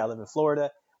Pennsylvania, I live in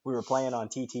Florida. We were playing on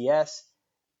TTS,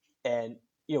 and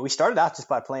we started out just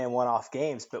by playing one-off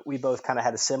games, but we both kind of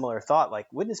had a similar thought, like,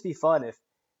 wouldn't this be fun if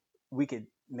we could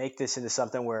make this into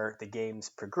something where the games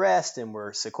progressed and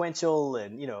were sequential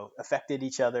and affected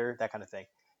each other, that kind of thing.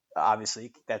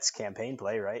 Obviously, that's campaign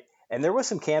play, right? And there was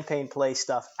some campaign play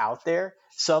stuff out there,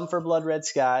 some for Blood Red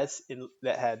Skies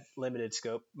that had limited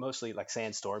scope, mostly like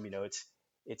Sandstorm.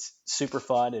 It's super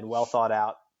fun and well thought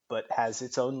out, but has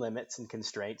its own limits and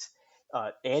constraints.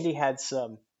 Andy had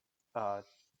some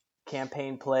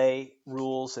campaign play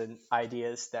rules and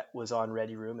ideas that was on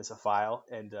Ready Room as a file,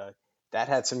 and that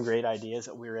had some great ideas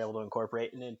that we were able to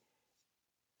incorporate. And then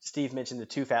Steve mentioned the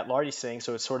Two Fat Lardies thing,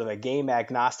 so it's sort of a game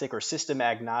agnostic or system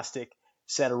agnostic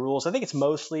set of rules. I think it's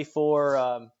mostly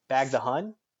for Bag the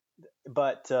Hun,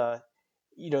 but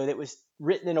it was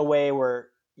written in a way where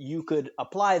you could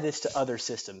apply this to other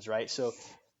systems, right? So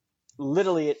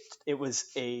literally, it was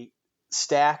a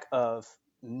stack of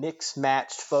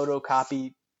mix-matched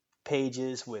photocopy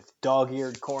pages with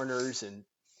dog-eared corners and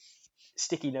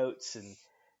sticky notes and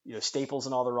staples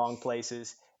in all the wrong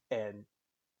places, and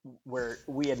where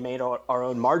we had made our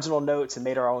own marginal notes and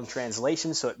made our own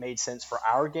translations, so it made sense for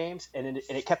our games, and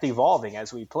it kept evolving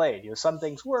as we played. Some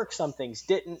things worked, some things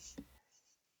didn't,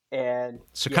 and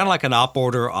so kind of like an op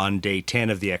order on day 10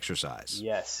 of the exercise.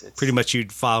 Yes, pretty much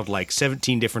you'd filed like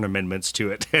 17 different amendments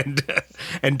to it,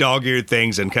 and dog-eared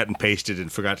things and cut and pasted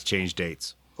and forgot to change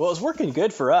dates. Well, it was working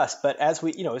good for us, but as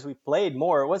we played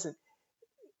more, it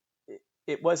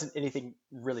wasn't anything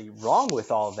really wrong with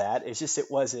all of that. It's just it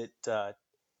wasn't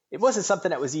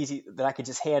something that was easy that I could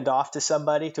just hand off to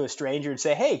somebody, to a stranger, and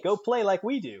say, "Hey, go play like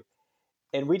we do."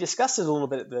 And we discussed it a little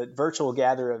bit at the virtual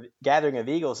gathering of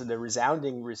Eagles, and the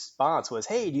resounding response was,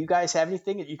 "Hey, do you guys have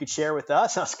anything that you could share with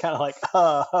us?" I was kind of like,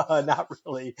 not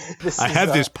really. I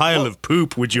have this pile of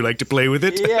poop. Would you like to play with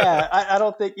it? Yeah, I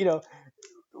don't think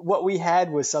what we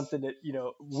had was something that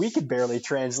we could barely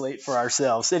translate for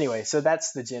ourselves. Anyway, so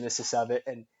that's the genesis of it.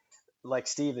 And like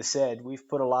Steve has said, we've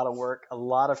put a lot of work, a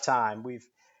lot of time. We've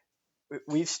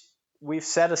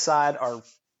set aside our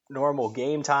normal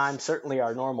game time, certainly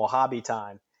our normal hobby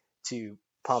time, to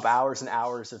pump hours and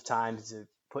hours of time to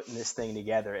putting this thing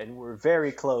together. And we're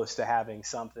very close to having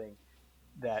something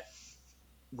that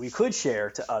we could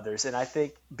share to others. And I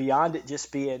think beyond it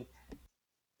just being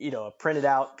a printed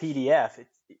out PDF,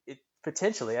 it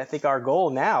potentially, I think our goal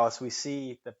now, as we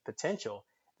see the potential,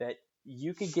 that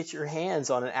you could get your hands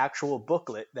on an actual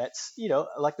booklet that's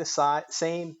like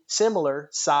the similar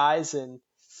size and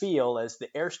feel as the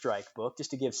Airstrike book,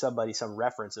 just to give somebody some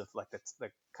reference of like the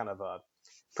kind of a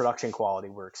production quality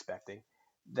we're expecting,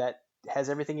 that has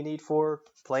everything you need for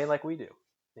playing like we do.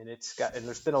 And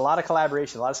there's been a lot of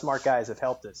collaboration, a lot of smart guys have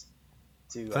helped us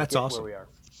to that's get awesome. where we are.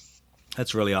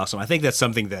 That's really awesome. I think that's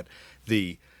something that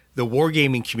the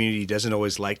wargaming community doesn't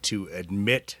always like to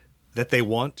admit that they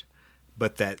want,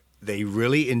 but that they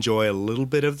really enjoy a little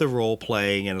bit of the role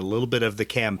playing and a little bit of the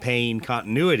campaign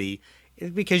continuity,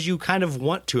 because you kind of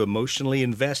want to emotionally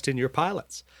invest in your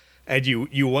pilots, and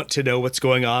you want to know what's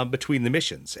going on between the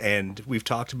missions. And we've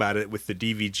talked about it with the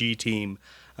DVG team,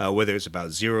 whether it's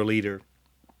about Zero Leader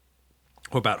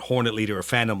or about Hornet Leader or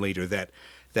Phantom Leader,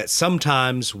 that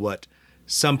sometimes what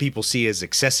some people see as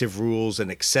excessive rules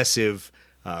and excessive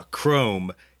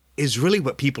chrome is really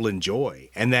what people enjoy.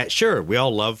 And that, sure, we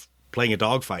all love playing a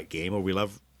dogfight game, or we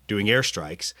love doing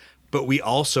airstrikes, but we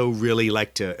also really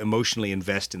like to emotionally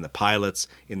invest in the pilots,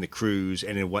 in the crews,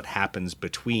 and in what happens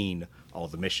between all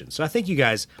the missions. So I think you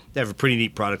guys have a pretty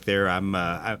neat product there. I'm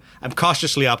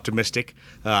cautiously optimistic.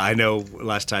 I know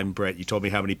last time, Brett, you told me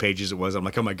how many pages it was. I'm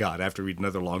like, oh my God, I have to read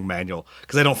another long manual,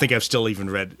 because I don't think I've still even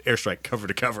read Airstrike cover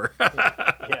to cover.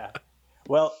 Yeah.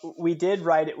 Well, we did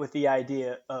write it with the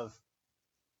idea of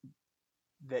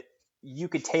that you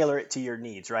could tailor it to your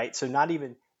needs, right? So not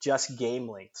even just game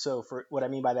length. So for what I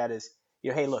mean by that is,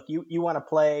 hey, look, you want to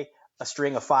play a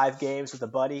string of 5 games with a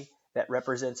buddy that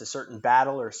represents a certain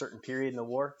battle or a certain period in the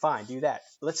war. Fine, do that.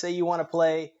 Let's say you want to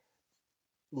play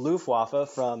Luftwaffe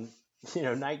from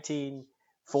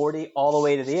 1940 all the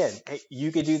way to the end. Hey,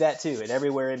 you could do that too, and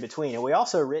everywhere in between. And we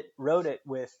also wrote it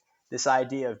with this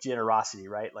idea of generosity,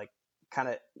 right? Like, kind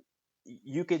of,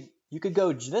 you could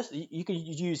go just, you could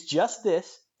use just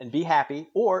this and be happy,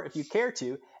 or if you care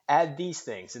to, add these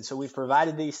things. And so we've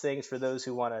provided these things for those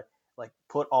who want to like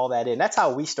put all that in. That's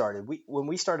how we started. When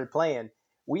we started playing,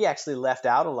 we actually left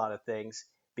out a lot of things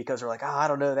because we're like, I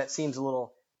don't know, that seems a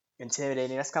little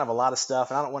intimidating. That's kind of a lot of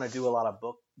stuff, and I don't want to do a lot of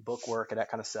book work and that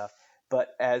kind of stuff.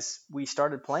 But as we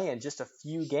started playing just a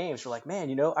few games, we're like,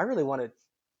 man, I really want to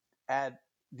add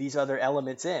these other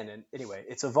elements in. And anyway,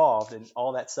 it's evolved and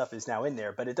all that stuff is now in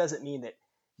there, but it doesn't mean that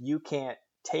you can't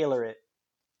tailor it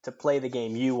to play the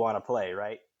game you want to play,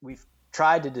 right? We've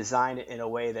tried to design it in a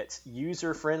way that's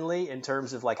user friendly in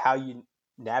terms of like how you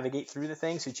navigate through the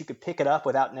thing, so that you could pick it up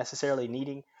without necessarily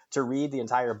needing to read the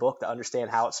entire book to understand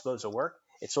how it's supposed to work.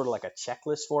 It's sort of like a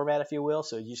checklist format, if you will.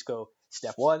 So you just go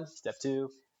step 1, step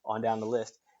 2, on down the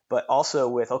list. But also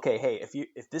with, okay, hey,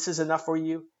 if this is enough for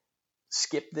you,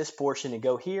 skip this portion and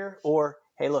go here. Or,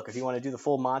 hey, look, if you want to do the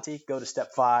full Monty, go to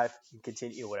step 5 and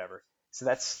continue, whatever. So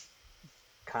that's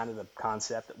kind of the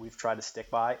concept that we've tried to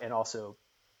stick by, and also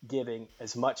giving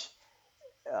as much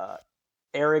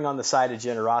erring on the side of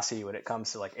generosity when it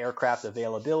comes to like aircraft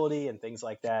availability and things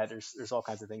like that. There's all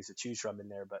kinds of things to choose from in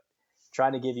there, but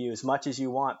trying to give you as much as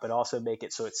you want, but also make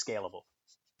it so it's scalable.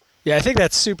 Yeah, I think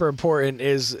that's super important.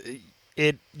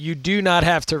 You do not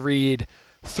have to read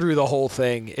through the whole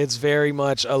thing. It's very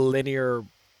much a linear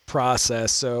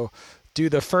process. So do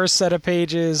the first set of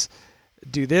pages,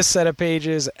 do this set of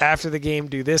pages, after the game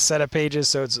do this set of pages.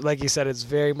 So it's like you said, it's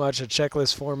very much a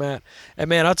checklist format. And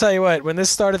man, I'll tell you what, when this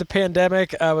started the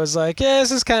pandemic, I was like, yeah,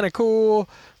 this is kind of cool.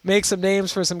 Make some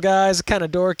names for some guys, kind of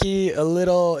dorky, a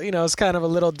little, it's kind of a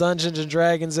little Dungeons and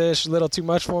Dragons-ish, a little too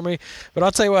much for me. But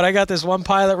I'll tell you what, I got this one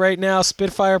pilot right now,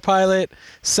 Spitfire pilot,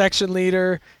 section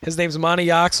leader. His name's Monty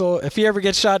Yoxel. If he ever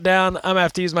gets shot down, I'm going to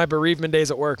have to use my bereavement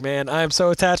days at work, man. I am so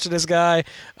attached to this guy.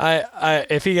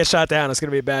 If he gets shot down, it's going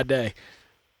to be a bad day.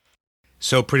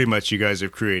 So pretty much you guys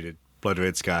have created Blood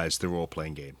Red Skies, the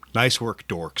role-playing game. Nice work,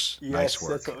 dorks. Yes, nice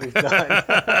work. That's what we've done.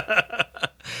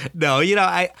 No,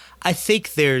 I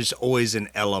think there's always an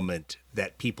element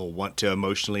that people want to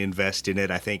emotionally invest in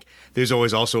it. I think there's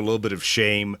always also a little bit of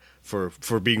shame for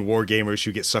being war gamers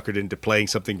who get suckered into playing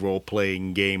something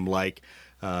role-playing game-like.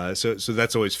 So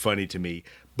that's always funny to me.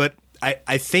 But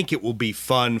I think it will be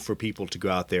fun for people to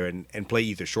go out there and play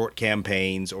either short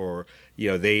campaigns, or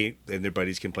they and their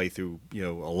buddies can play through a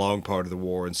long part of the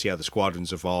war and see how the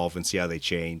squadrons evolve and see how they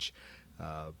change.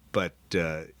 But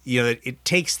it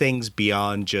takes things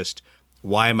beyond just,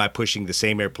 why am I pushing the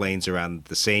same airplanes around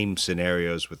the same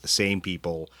scenarios with the same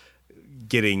people,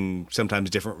 getting sometimes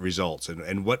different results,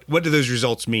 and what do those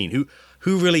results mean?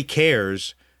 Who really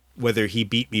cares whether he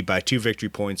beat me by 2 victory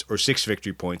points or 6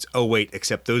 victory points? Oh wait,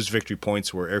 except those victory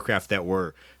points were aircraft that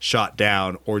were shot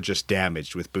down or just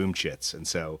damaged with boom chits, and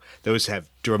so those have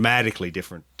dramatically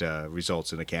different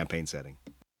results in a campaign setting.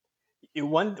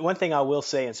 One thing I will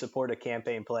say in support of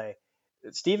campaign play,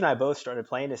 Steve and I both started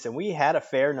playing this, and we had a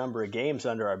fair number of games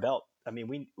under our belt. I mean,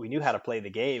 we knew how to play the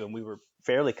game, and we were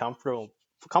fairly comfortable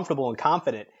and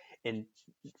confident in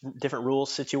different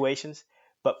rules situations.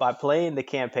 But by playing the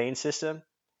campaign system,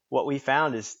 what we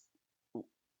found is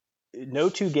no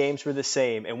 2 games were the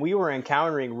same, and we were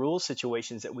encountering rule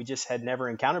situations that we just had never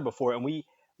encountered before, and we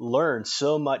learned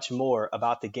so much more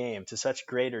about the game to such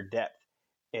greater depth.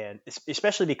 And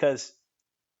especially because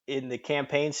in the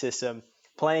campaign system,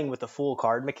 playing with the full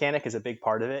card mechanic is a big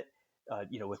part of it,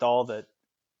 with all the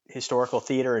historical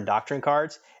theater and doctrine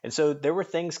cards. And so there were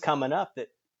things coming up that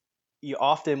you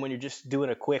often, when you're just doing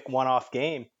a quick one-off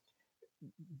game,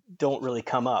 don't really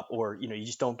come up, or you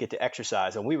just don't get to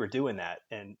exercise. And we were doing that,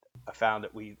 and I found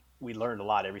that we learned a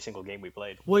lot every single game we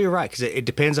played. Well, you're right, because it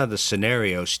depends on the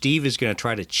scenario. Steve is going to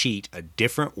try to cheat a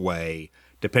different way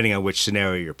depending on which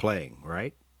scenario you're playing,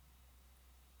 right?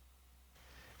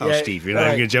 Oh, yeah, Steve, you're not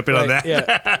even going to jump in on that?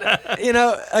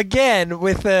 Yeah. Again,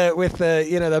 with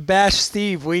the Bash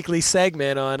Steve weekly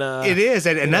segment on it is,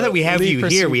 and now that we have you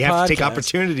here, we have to take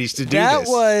opportunities to do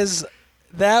this.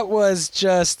 That was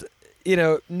just,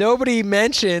 nobody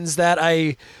mentions that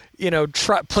I,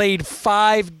 played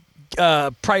 5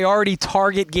 priority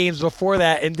target games before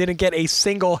that and didn't get a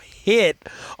single hit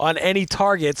on any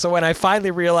target. So when I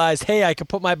finally realized, hey, I could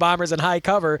put my bombers in high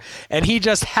cover, and he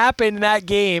just happened in that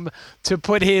game to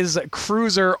put his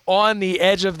cruiser on the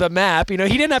edge of the map. He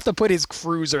didn't have to put his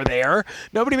cruiser there.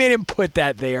 Nobody made him put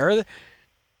that there.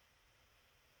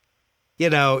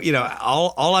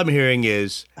 All I'm hearing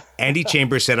is Andy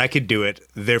Chambers said I could do it,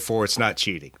 therefore it's not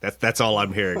cheating. That's all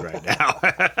I'm hearing right now.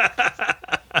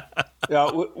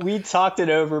 We talked it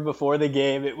over before the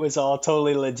game. It was all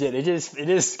totally legit. It is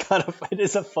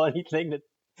a funny thing to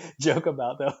joke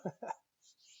about, though.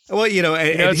 Well,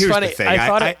 and here's funny. the thing.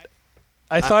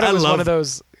 I thought it was one of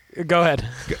those. Go ahead.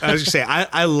 I was going to say,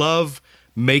 I love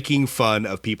making fun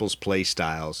of people's play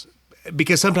styles,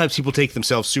 because sometimes people take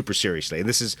themselves super seriously, and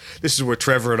this is where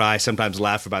Trevor and I sometimes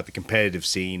laugh about the competitive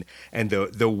scene and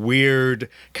the weird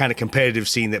kind of competitive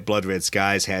scene that Blood Red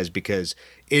Skies has, because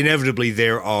inevitably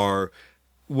there are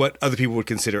what other people would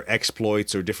consider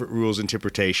exploits or different rules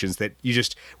interpretations that you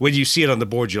just, when you see it on the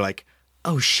board, you're like,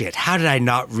 oh shit, how did I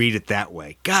not read it that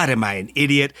way? God, am I an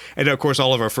idiot? And of course,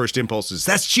 all of our first impulse is,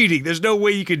 that's cheating. There's no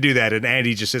way you could do that. And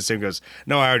Andy just sits there and goes,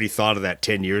 no, I already thought of that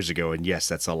 10 years ago. And yes,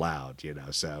 that's allowed,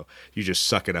 So you just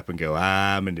suck it up and go,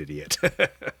 I'm an idiot.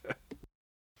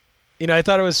 I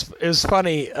thought it was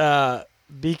funny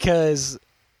because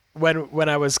when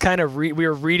I was kind of we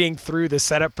were reading through the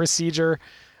setup procedure,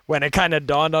 when it kind of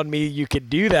dawned on me you could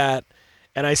do that.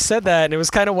 And I said that, and it was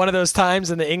kind of one of those times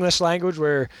in the English language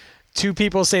where two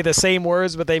people say the same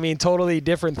words, but they mean totally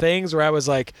different things, where I was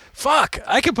like, fuck,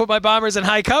 I can put my bombers in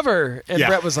high cover. And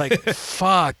Brett was like,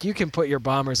 fuck, you can put your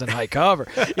bombers in high cover.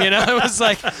 It was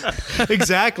like...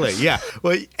 Exactly, yeah.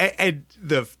 Well, and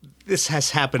this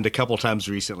has happened a couple times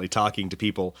recently, talking to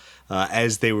people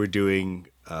as they were doing...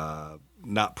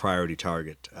 not Priority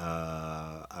Target.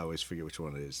 I always forget which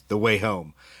one it is. The Way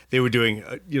Home. They were doing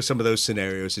some of those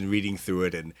scenarios and reading through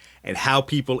it, and how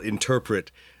people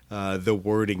interpret the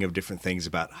wording of different things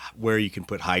about where you can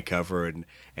put high cover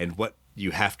and what you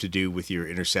have to do with your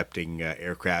intercepting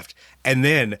aircraft. And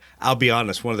then, I'll be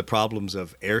honest, one of the problems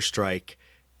of airstrike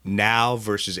now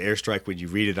versus airstrike when you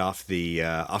read it off the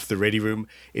ready room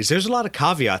is there's a lot of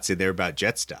caveats in there about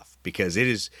jet stuff, because it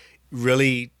is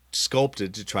really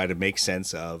sculpted to try to make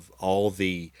sense of all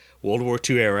the World War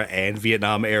II era and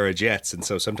Vietnam era jets. And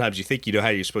so sometimes you think you know how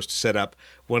you're supposed to set up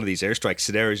one of these airstrike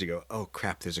scenarios. You go, oh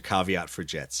crap, there's a caveat for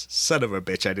jets. Son of a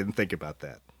bitch, I didn't think about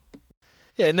that.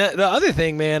 Yeah, and the other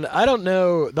thing, man, I don't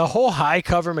know, the whole high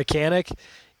cover mechanic,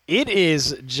 it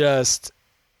is just,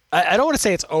 I don't want to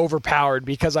say it's overpowered,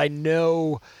 because I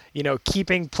know,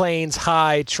 keeping planes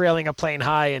high, trailing a plane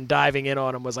high and diving in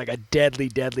on them was like a deadly,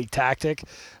 deadly tactic.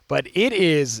 But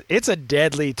it's a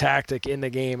deadly tactic in the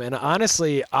game. And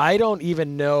honestly, I don't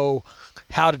even know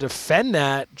how to defend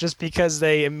that, just because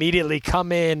they immediately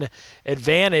come in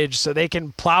advantage so they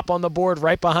can plop on the board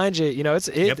right behind you.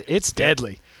 It's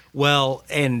deadly. Well,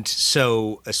 and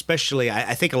so especially,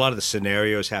 I think a lot of the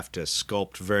scenarios have to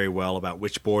sculpt very well about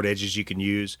which board edges you can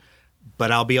use.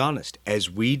 But I'll be honest, as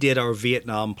we did our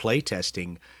Vietnam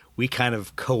playtesting, we kind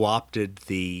of co-opted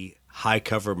the high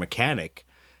cover mechanic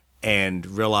and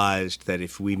realized that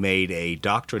if we made a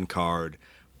doctrine card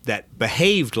that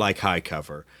behaved like high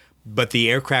cover, but the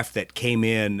aircraft that came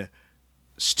in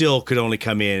still could only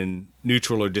come in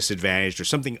neutral or disadvantaged or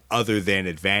something other than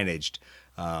advantaged,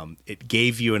 it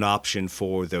gave you an option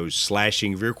for those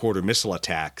slashing rear quarter missile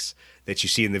attacks that you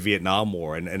see in the Vietnam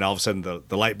War. And all of a sudden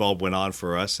the light bulb went on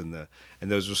for us, and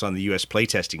those of us on the U.S.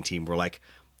 playtesting team were like,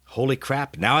 holy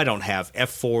crap, now I don't have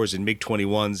F-4s and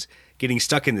MiG-21s getting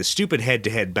stuck in this stupid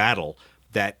head-to-head battle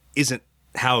that isn't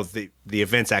how the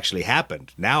events actually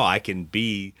happened. Now I can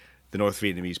be the North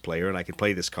Vietnamese player, and I can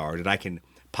play this card, and I can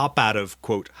pop out of,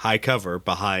 quote, high cover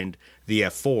behind the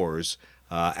F-4s,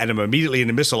 and I'm immediately in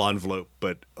the missile envelope,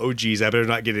 but, oh geez, I better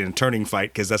not get in a turning fight,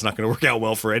 because that's not going to work out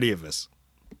well for any of us.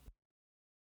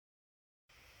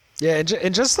 Yeah,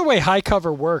 and just the way high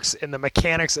cover works in the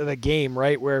mechanics of the game,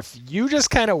 right, where if you just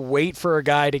kind of wait for a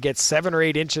guy to get 7 or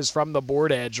 8 inches from the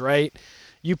board edge, right,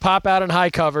 you pop out in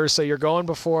high cover, so you're going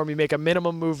before him, you make a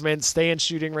minimum movement, stay in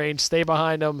shooting range, stay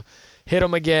behind him, hit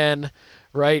him again,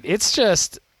 right? It's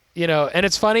just, and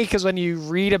it's funny because when you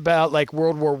read about like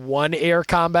World War I air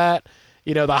combat,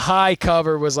 the high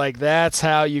cover was like, that's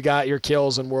how you got your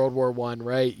kills in World War I,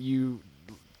 right? You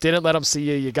didn't let them see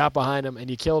you, you got behind them, and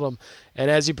you killed them.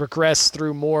 And as you progress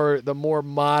through the more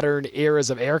modern eras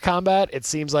of air combat, it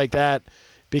seems like that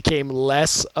became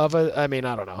less of I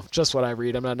don't know, just what I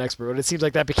read, I'm not an expert, but it seems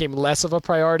like that became less of a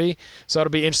priority. So it'll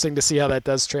be interesting to see how that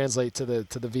does translate to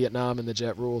the Vietnam and the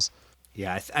jet rules.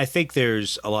 Yeah, I think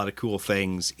there's a lot of cool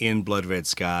things in Blood Red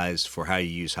Skies for how you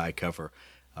use high cover.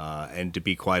 And to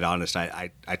be quite honest,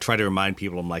 I try to remind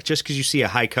people, I'm like, just because you see a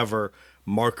high cover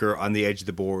marker on the edge of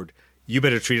the board, you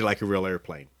better treat it like a real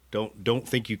airplane. Don't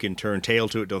think you can turn tail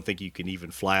to it. Don't think you can even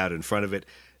fly out in front of it.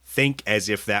 Think as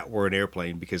if that were an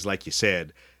airplane, because like you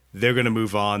said, they're going to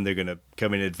move on. They're going to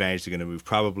come in advantage. They're going to move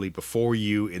probably before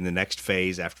you in the next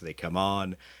phase after they come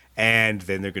on, and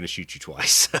then they're going to shoot you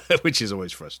twice, which is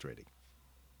always frustrating.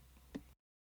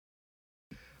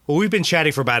 Well, we've been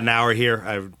chatting for about an hour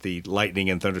here. The lightning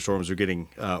and thunderstorms are getting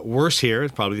worse here.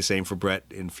 It's probably the same for Brett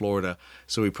in Florida,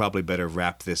 so we probably better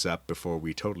wrap this up before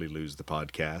we totally lose the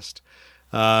podcast.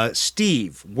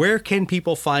 Steve, where can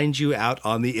people find you out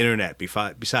on the internet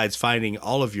besides finding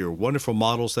all of your wonderful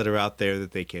models that are out there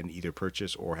that they can either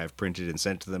purchase or have printed and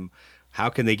sent to them? How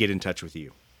can they get in touch with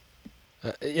you?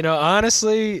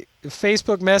 Honestly,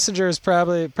 Facebook Messenger is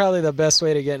probably the best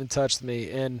way to get in touch with me.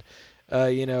 And,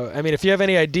 if you have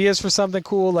any ideas for something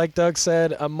cool, like Doug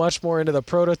said, I'm much more into the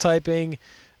prototyping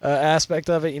aspect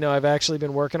of it. I've actually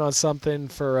been working on something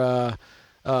for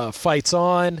Fights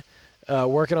On,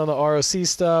 working on the ROC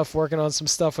stuff, working on some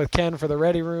stuff with Ken for the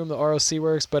Ready Room, the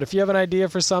Roc-Works. But if you have an idea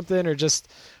for something or just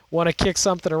want to kick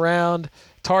something around,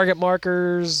 target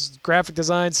markers, graphic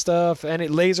design stuff, any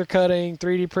laser cutting,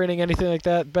 3D printing, anything like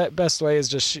that, best way is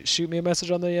just shoot me a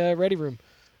message on the Ready Room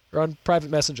or on private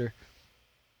messenger.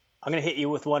 I'm going to hit you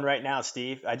with one right now,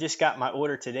 Steve. I just got my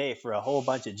order today for a whole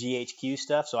bunch of GHQ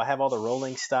stuff. So I have all the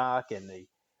rolling stock and the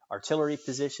artillery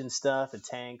position stuff and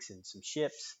tanks and some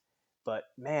ships. But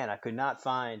man, I could not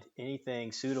find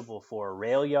anything suitable for a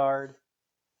rail yard,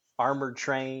 armored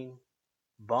train,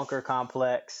 bunker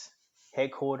complex,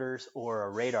 headquarters, or a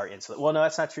radar installation. Well, no,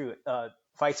 that's not true.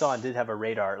 Fights On did have a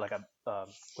radar, like a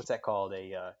what's that called?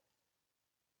 I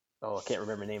can't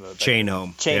remember the name of it. Chain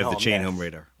home. Chain they have home, the chain yeah. home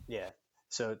radar. Yeah,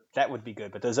 so that would be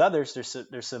good. But those others,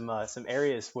 there's some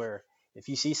areas where if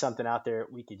you see something out there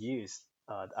we could use,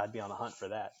 I'd be on the hunt for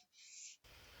that.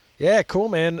 Yeah, cool,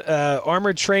 man.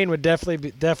 Armored train would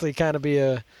definitely kind of be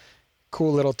a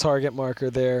cool little target marker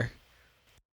there.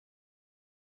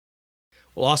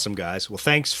 Well, awesome, guys. Well,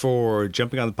 thanks for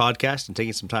jumping on the podcast and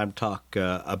taking some time to talk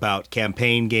about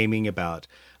campaign gaming, about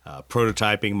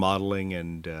prototyping, modeling,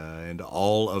 and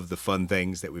all of the fun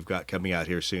things that we've got coming out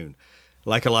here soon.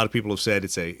 Like a lot of people have said,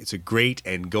 it's a great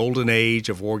and golden age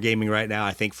of wargaming right now.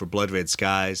 I think for Blood Red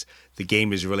Skies, the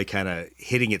game is really kind of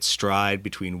hitting its stride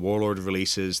between Warlord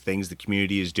releases, things the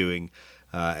community is doing,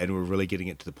 and we're really getting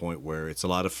it to the point where it's a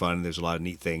lot of fun. There's a lot of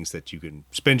neat things that you can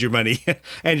spend your money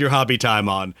and your hobby time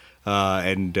on,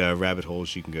 and rabbit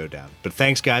holes you can go down. But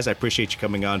thanks, guys. I appreciate you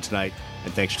coming on tonight,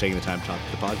 and thanks for taking the time to talk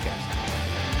to the podcast.